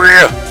in the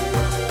career.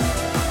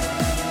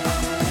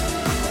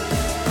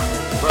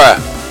 Bruh,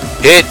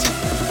 hit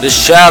the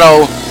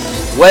shadow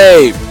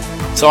wave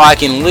so I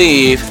can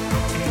leave.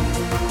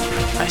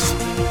 Nice.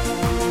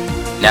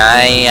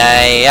 Nice.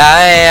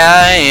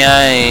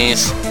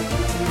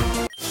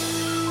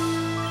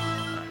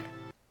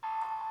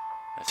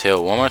 Let's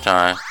heal one more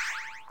time.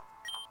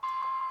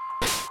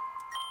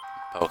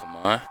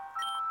 Pokemon.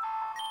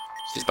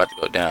 She's about to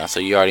go down, so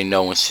you already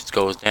know when shit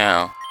goes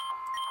down.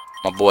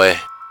 My boy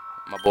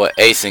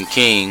Ace and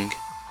King.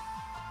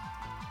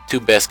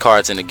 2 best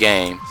cards in the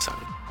game. Sorry.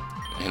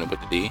 Hit him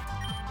with the D.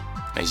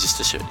 Just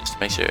to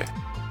make sure.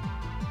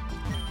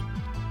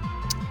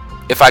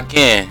 If I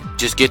can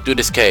just get through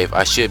this cave,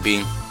 I should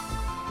be.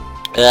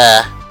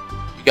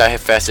 You got here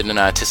faster than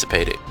I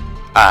anticipated.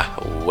 Ah,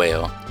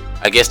 well.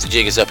 I guess the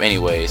jig is up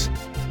anyways.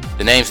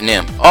 The name's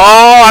Nim.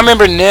 Oh, I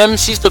remember Nim.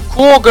 She's the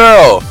cool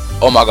girl.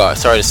 Oh my god,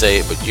 sorry to say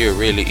it, but you're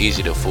really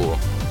easy to fool.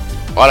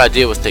 All I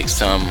did was take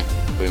some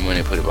money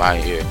and put it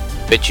behind here.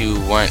 Bet you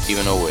weren't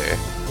even aware.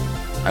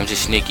 I'm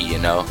just sneaky, you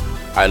know.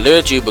 I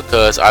lured you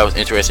because I was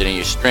interested in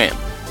your strength.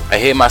 I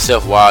hid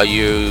myself while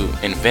you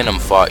and Venom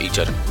fought each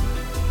other.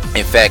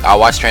 In fact, I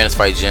watch trainers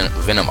fight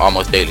Venom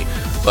almost daily,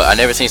 but I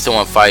never seen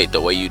someone fight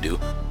the way you do.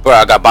 Bro,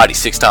 I got bodied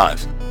 6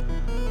 times.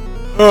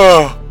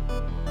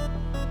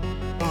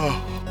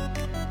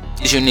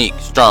 She's unique,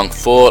 strong,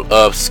 full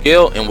of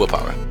skill and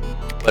willpower.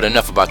 But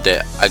enough about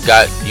that. I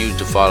got you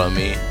to follow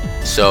me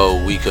so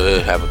we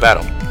could have a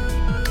battle.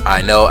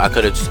 I know I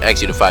could have just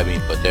asked you to fight me,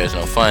 but there's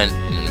no fun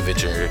and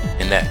adventure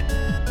in that.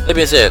 That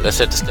being said, let's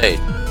set the stage.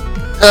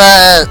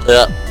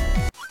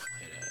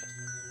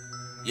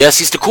 Yes,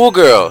 he's the cool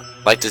girl.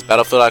 Like this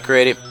battlefield I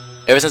created.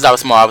 Ever since I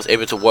was small, I was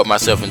able to warp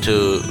myself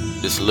into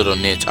this little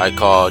niche I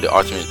call the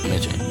alternate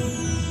dimension.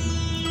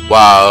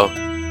 While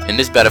in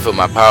this battlefield,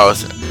 my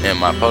powers and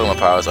my Pokemon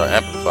powers are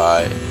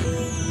amplified.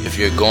 If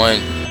you're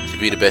going to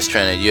be the best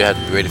trainer, you have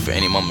to be ready for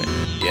any moment.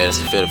 Yeah, that's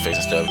the field effects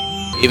and stuff.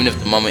 Even if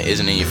the moment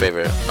isn't in your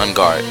favor, on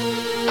guard.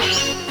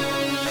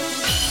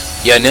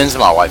 Yeah, Nin's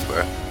my wife,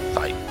 bro.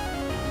 Like,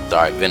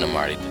 sorry, Venom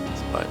already did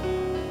this, but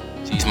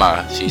she's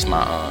my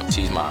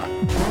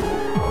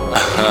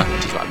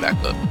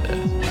backup.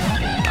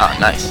 Ah,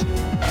 nice.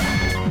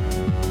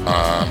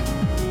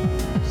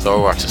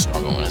 Soul Rocks is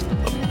stronger when it's up.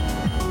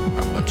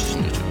 I'm just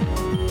neutral.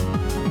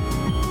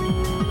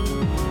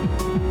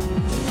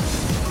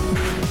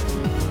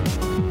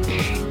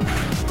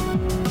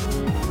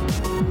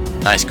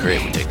 Nice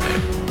crit, we take that.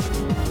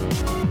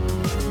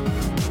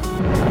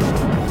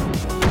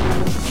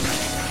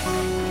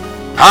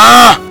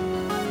 Ah!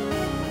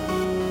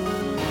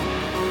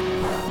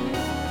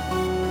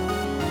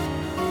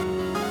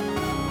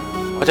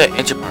 Why'd that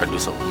engine part do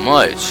so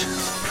much?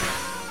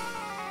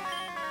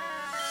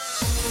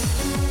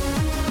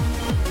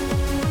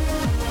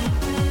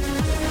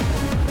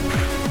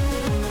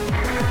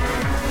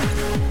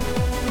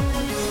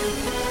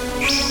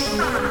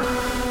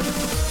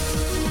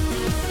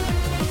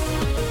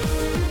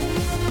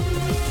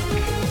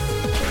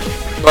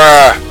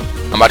 Bruh,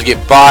 I'm about to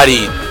get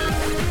bodied.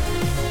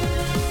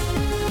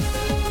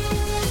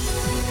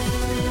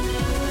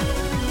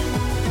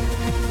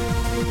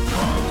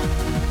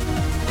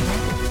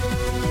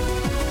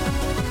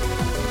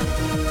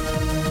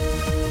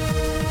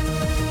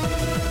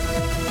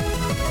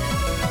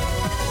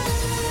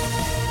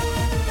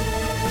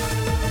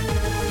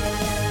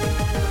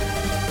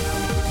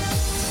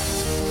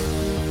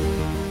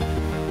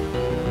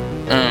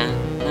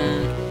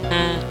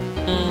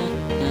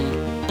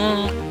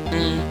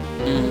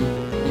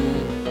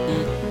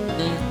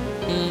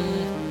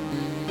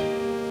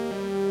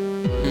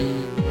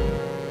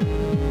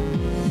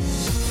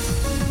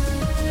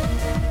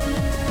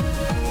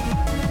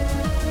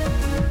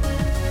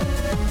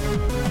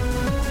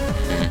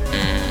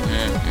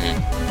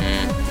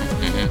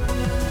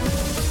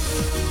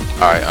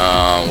 Alright,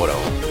 what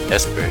else?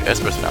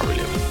 Esper's not really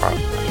a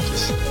problem.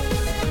 Just,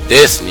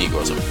 this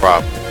Negro's a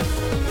problem.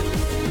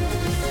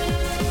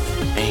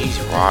 And he's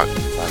rock.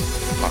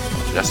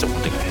 That's the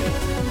one thing I hate.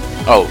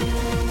 Oh,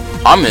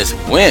 I miss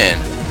win.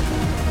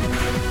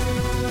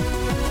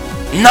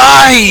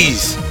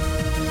 Nice.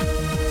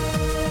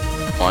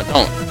 Come on,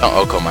 don't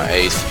Oko my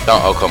ace.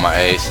 Don't Oko my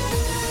ace.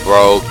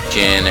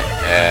 Broken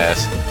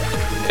as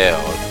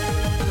hell.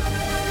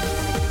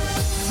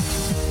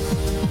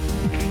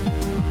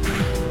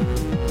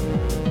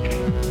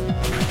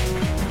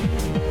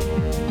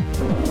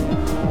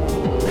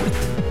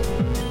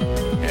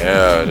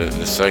 Yeah,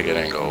 the second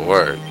ain't gonna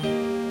work.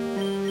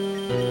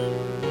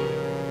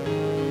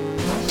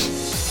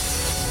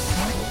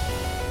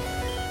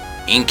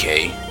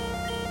 Inkay.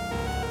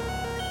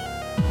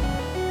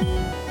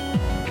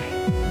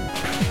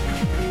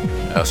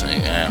 Else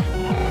ain't damn.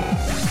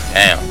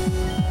 Damn.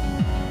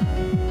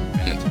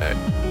 Fin attack.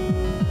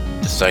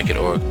 The psychic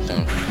or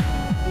consume.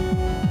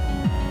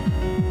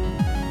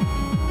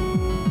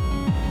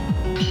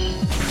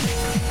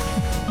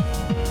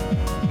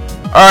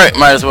 Alright,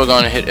 might as well go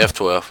on and hit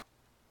F12.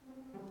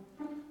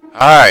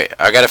 Alright,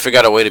 I gotta figure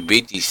out a way to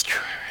beat these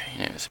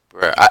trainers,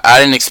 bro. I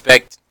didn't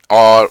expect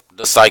all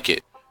the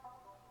psychic.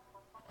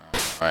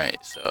 Alright,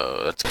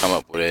 so let's come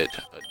up with a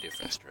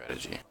different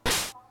strategy.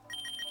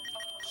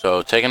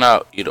 So taking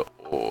out either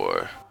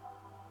or.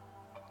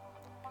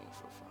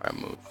 Fire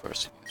move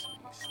first against me,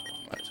 so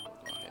might as well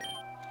go ahead.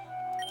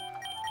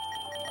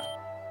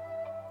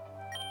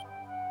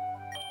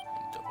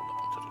 Double up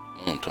into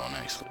the moon tone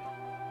actually.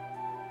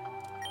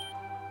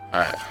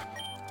 Alright.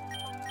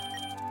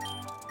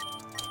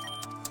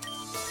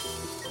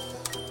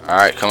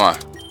 Alright, come on.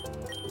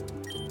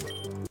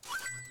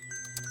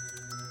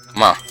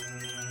 Come on.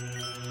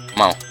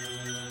 Come on.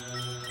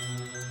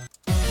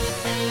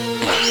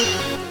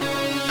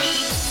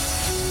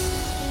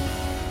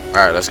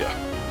 Alright, let's go.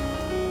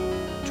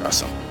 Try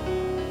some.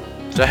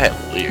 So I had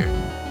Lear.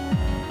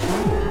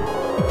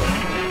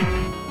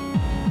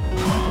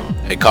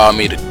 They call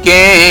me the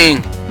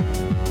king.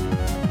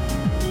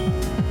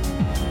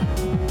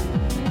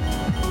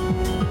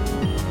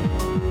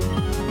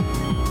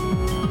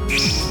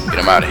 Get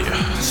him out of here.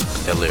 Let's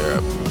put that Lear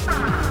up.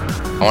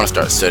 I want to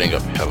start setting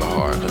up hella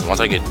hard because once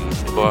I get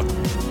these people up.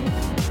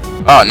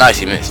 Oh, nice,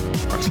 he missed.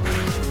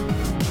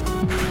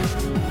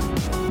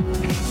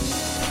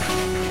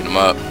 Get him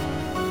up.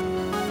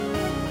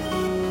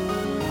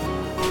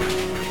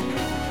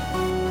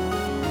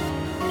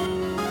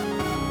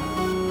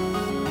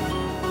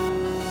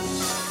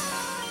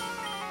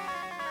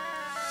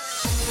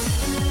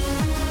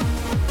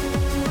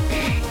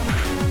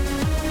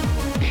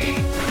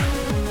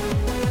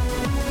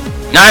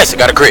 Nice, I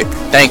got a crit.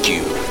 Thank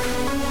you.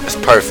 That's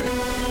perfect.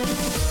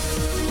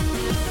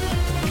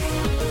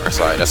 First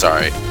slide, that's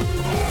alright.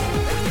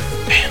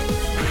 Damn.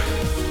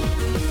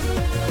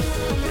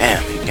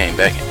 Damn, he came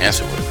back and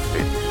answered with a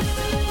crit.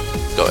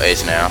 Go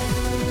ace now.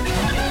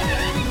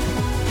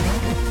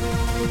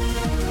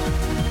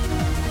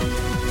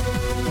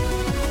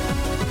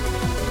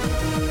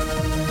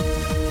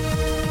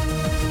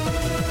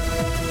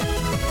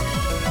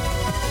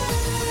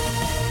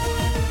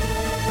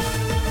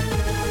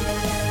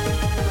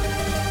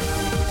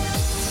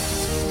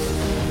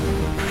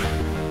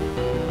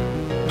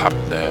 Pop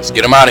his ass.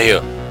 Get him out of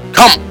here.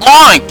 Come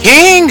on,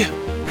 King!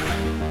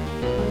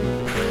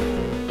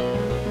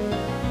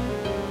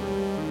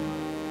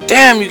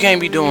 Damn, you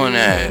can't be doing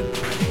that.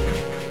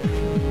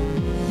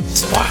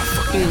 That's why I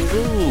fucking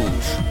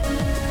lose.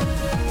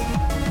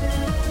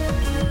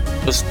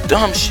 It's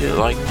dumb shit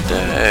like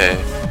that.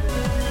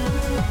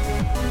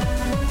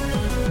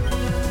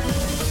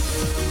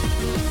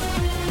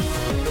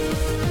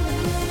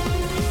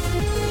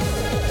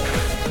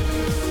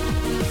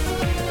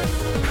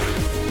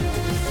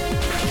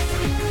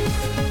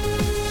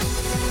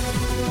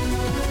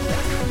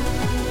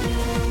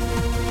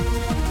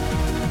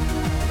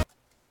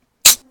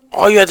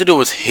 All you had to do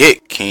was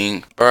hit,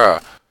 King,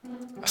 bruh.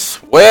 I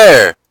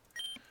swear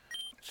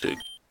to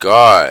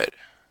God.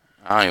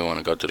 I don't even want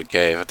to go to the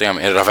cave. I think I'm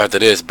gonna end it off after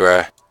this,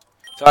 bruh.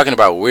 Talking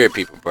about weird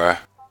people, bruh.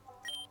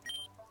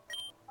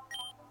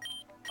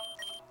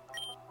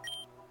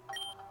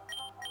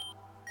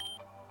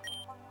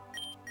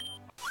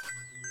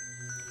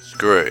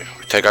 Screw it.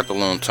 We take out the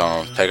Loon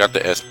Tone. Take out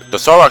the S. The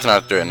Soul Rock's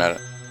not threatening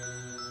that.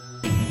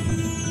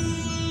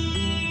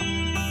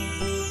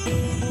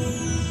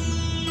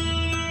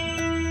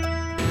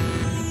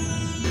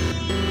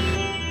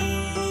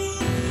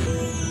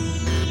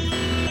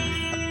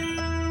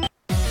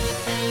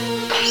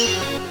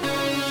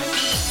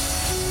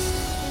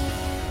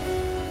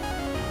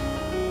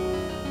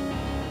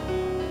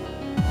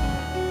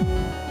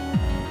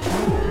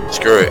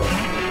 Screw it.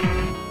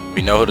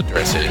 We know who the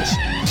threat is.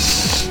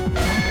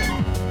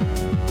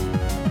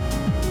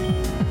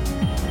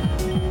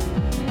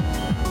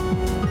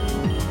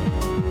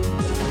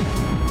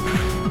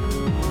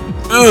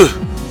 Ugh.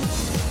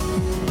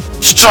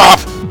 Stop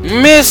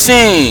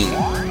missing.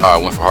 Oh, I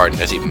went for Harden.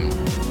 That's even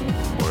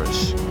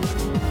worse.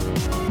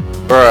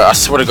 Bruh, I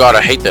swear to God,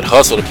 I hate that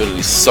hustle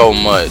ability so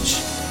much.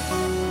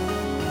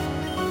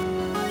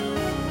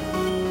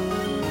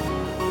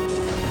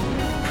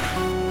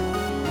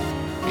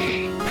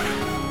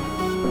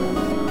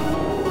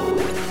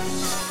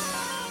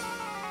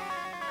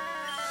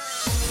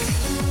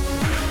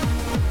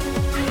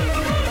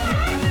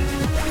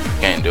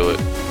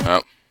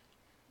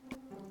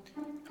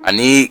 I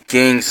need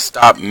Kings to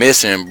stop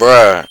missing,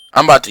 bruh.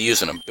 I'm about to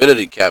use an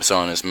ability capsule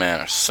on this man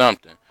or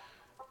something.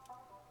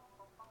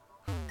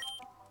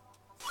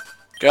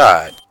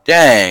 God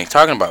dang,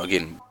 talking about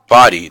getting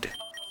bodied.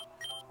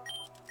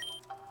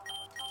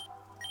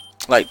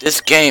 Like,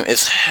 this game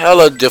is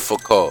hella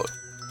difficult.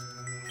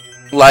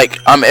 Like,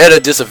 I'm at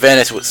a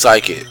disadvantage with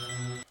Psychic.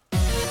 The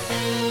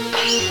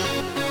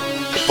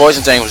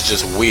poison thing was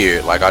just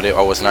weird. Like,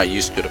 I was not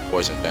used to the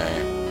poison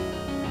thing.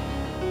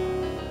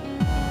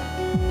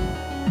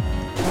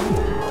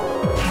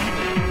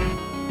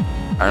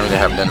 I don't really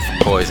have nothing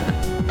for poison.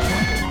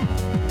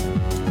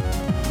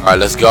 Alright,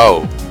 let's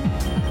go.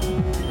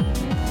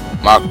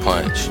 Mach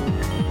punch.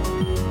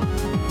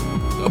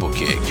 Double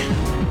kick.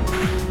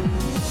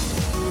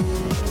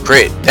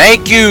 Crit.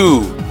 Thank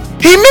you!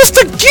 He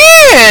missed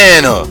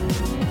again!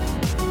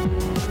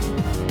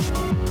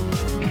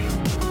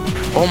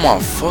 Oh my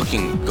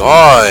fucking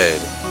god.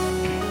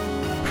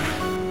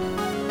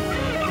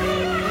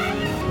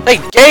 They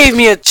gave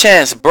me a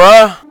chance,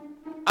 bruh.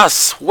 I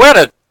swear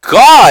to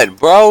God,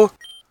 bro.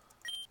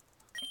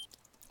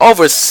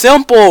 Over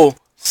simple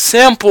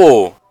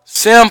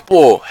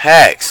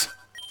hacks.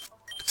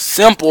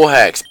 Simple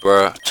hacks,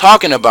 bruh.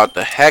 Talking about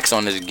the hacks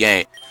on this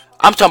game.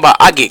 I'm talking about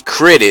I get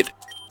critted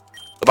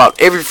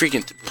about every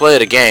freaking play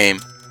of the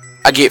game.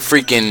 I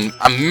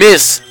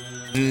miss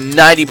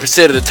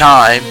 90% of the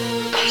time.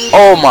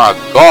 Oh my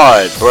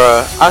god,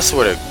 bruh. I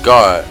swear to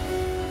God.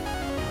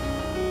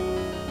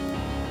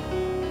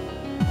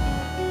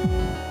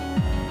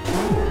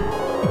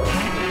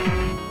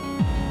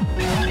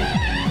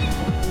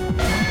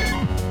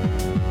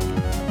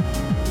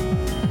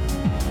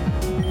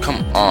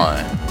 Come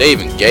on. They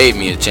even gave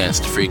me a chance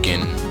to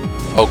freaking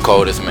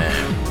OHKO this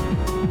man.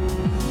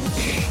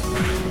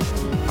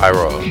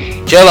 Pyro.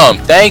 Kill him.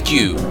 Thank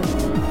you.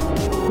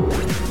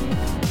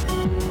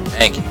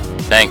 Thank you.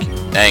 Thank you.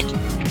 Thank you.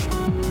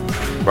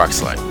 Rock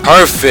slide.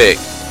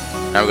 Perfect.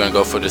 Now we're gonna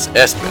go for this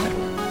Espen.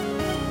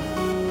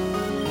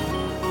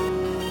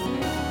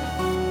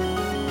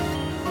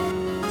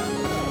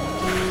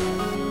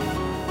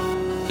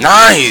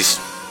 Nice.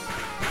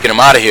 Get him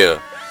out of here.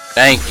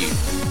 Thank you.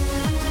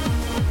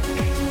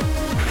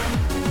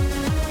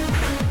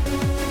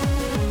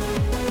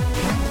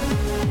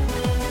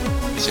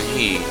 Isn't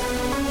he?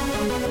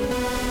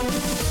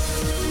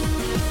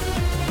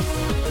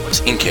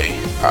 What's Inkay?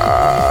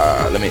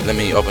 Let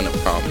me open up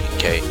Chrome.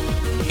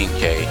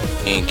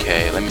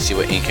 Inkay. Let me see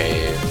what Inkay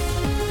is.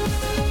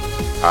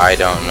 I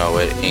don't know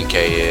what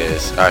Inkay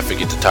is. I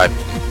forget to type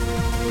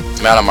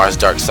it. Malamar's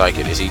Dark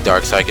Psychic. Is he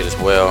Dark Psychic as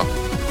well?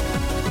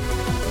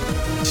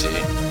 Let's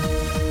see.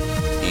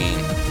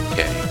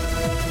 Inkay.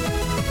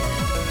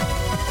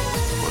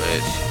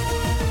 What?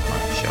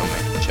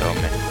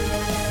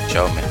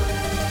 Show me.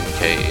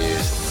 Inkay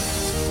is.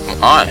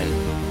 Come on.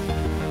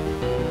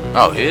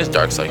 Oh, it is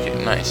Dark Psychic.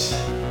 Nice.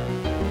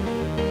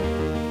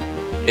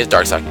 It's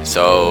Dark Psychic.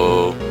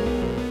 So.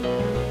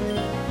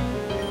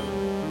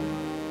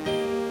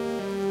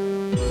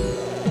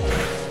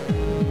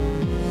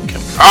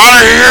 Come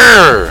out of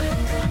here!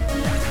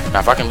 Now,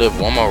 if I can live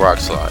one more rock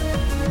slide.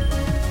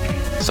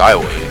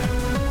 Sideway.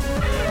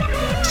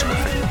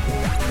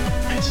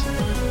 Nice.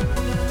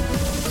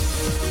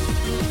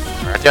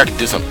 Alright, I think I can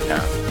do something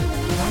now.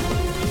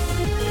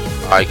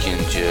 I can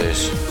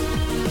just.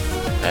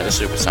 And a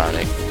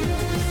supersonic.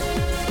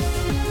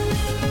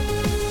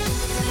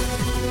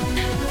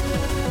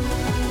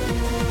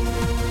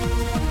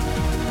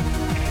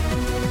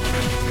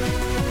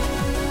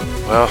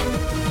 Well,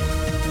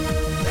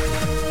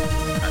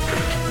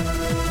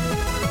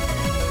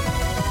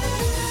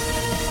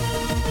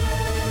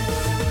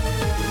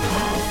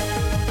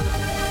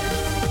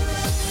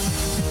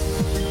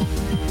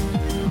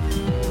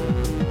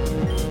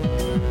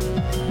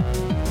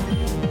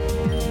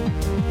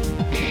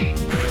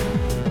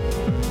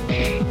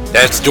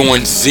 that's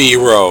doing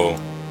 0.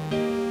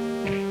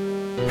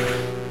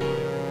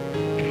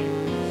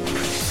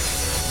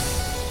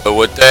 But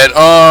with that,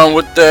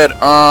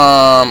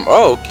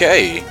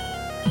 okay.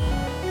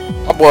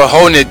 My boy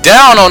holding it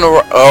down on the,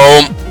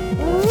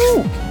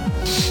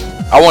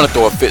 I want to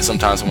throw a fit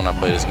sometimes when I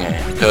play this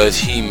game. Because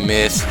he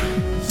missed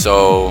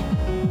so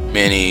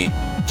many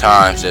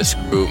times that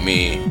screwed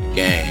me the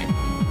game.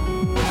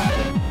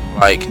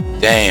 Like,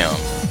 damn.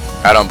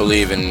 I don't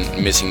believe in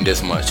missing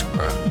this much,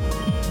 bro.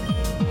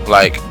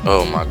 Like,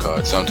 oh my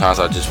god. Sometimes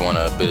I just want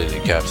an ability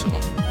capsule.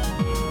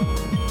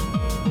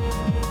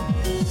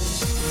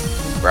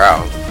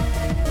 Bro.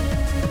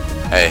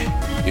 Hey,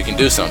 you can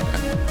do something.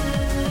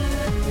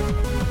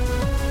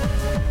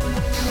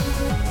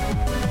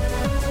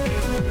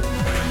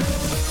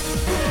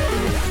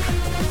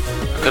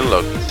 I could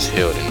look just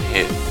healed and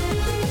hit.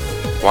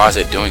 Why is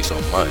it doing so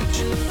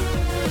much?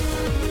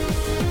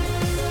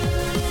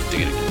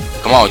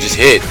 Come on, just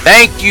hit.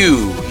 Thank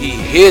you! He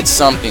hit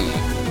something.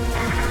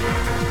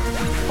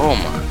 Oh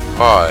my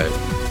god.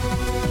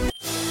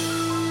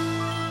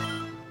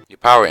 Your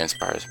power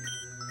inspires me.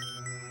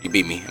 You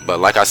beat me,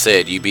 but like I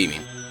said, you beat me.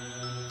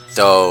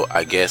 So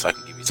I guess I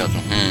can give you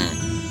something.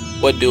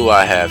 What do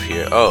I have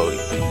here? Oh,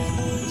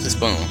 this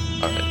spoon.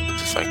 Alright,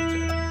 just like that.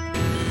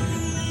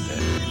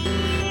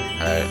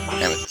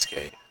 Alright, Amethyst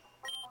Cave.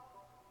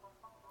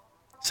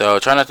 So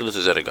try not to lose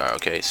this other guy,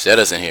 okay? Set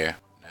us in here.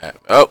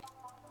 Oh.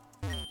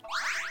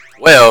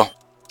 Well,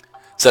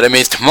 so that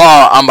means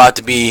tomorrow I'm about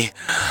to be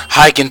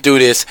hiking through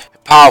this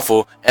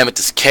powerful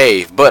Amethyst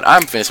Cave. But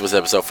I'm finished with this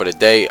episode for the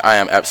day. I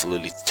am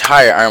absolutely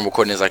tired. I am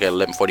recording this like at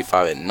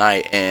 11:45 at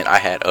night, and I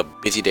had a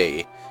busy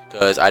day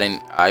because I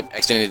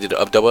accidentally did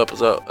a double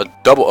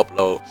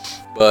upload.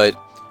 But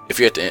if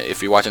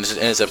you're watching this in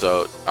this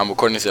episode, I'm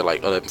recording this at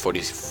like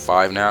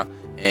 11:45 now,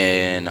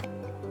 and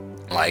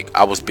like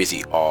I was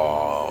busy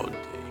all day.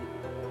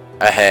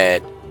 I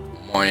had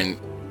morning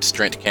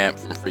strength camp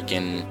from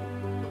freaking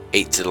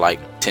 8 to like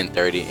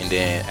 10:30, and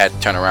then I had to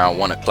turn around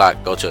 1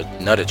 o'clock, go to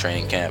another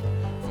training camp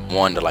from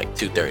 1 to like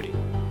 2:30,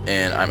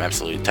 and I'm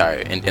absolutely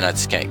tired. And then I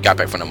just got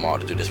back from the mall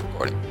to do this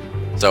recording,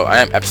 so I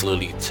am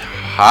absolutely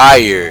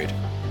tired.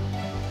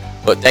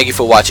 But thank you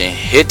for watching.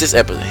 Hit this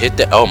episode. Hit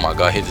that. Oh my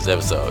God! Hit this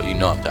episode. You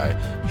know I'm tired.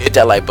 Hit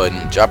that like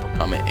button. Drop a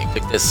comment and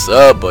click that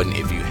sub button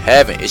if you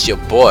haven't. It's your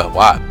boy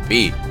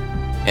YB,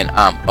 and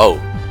I'm OUT.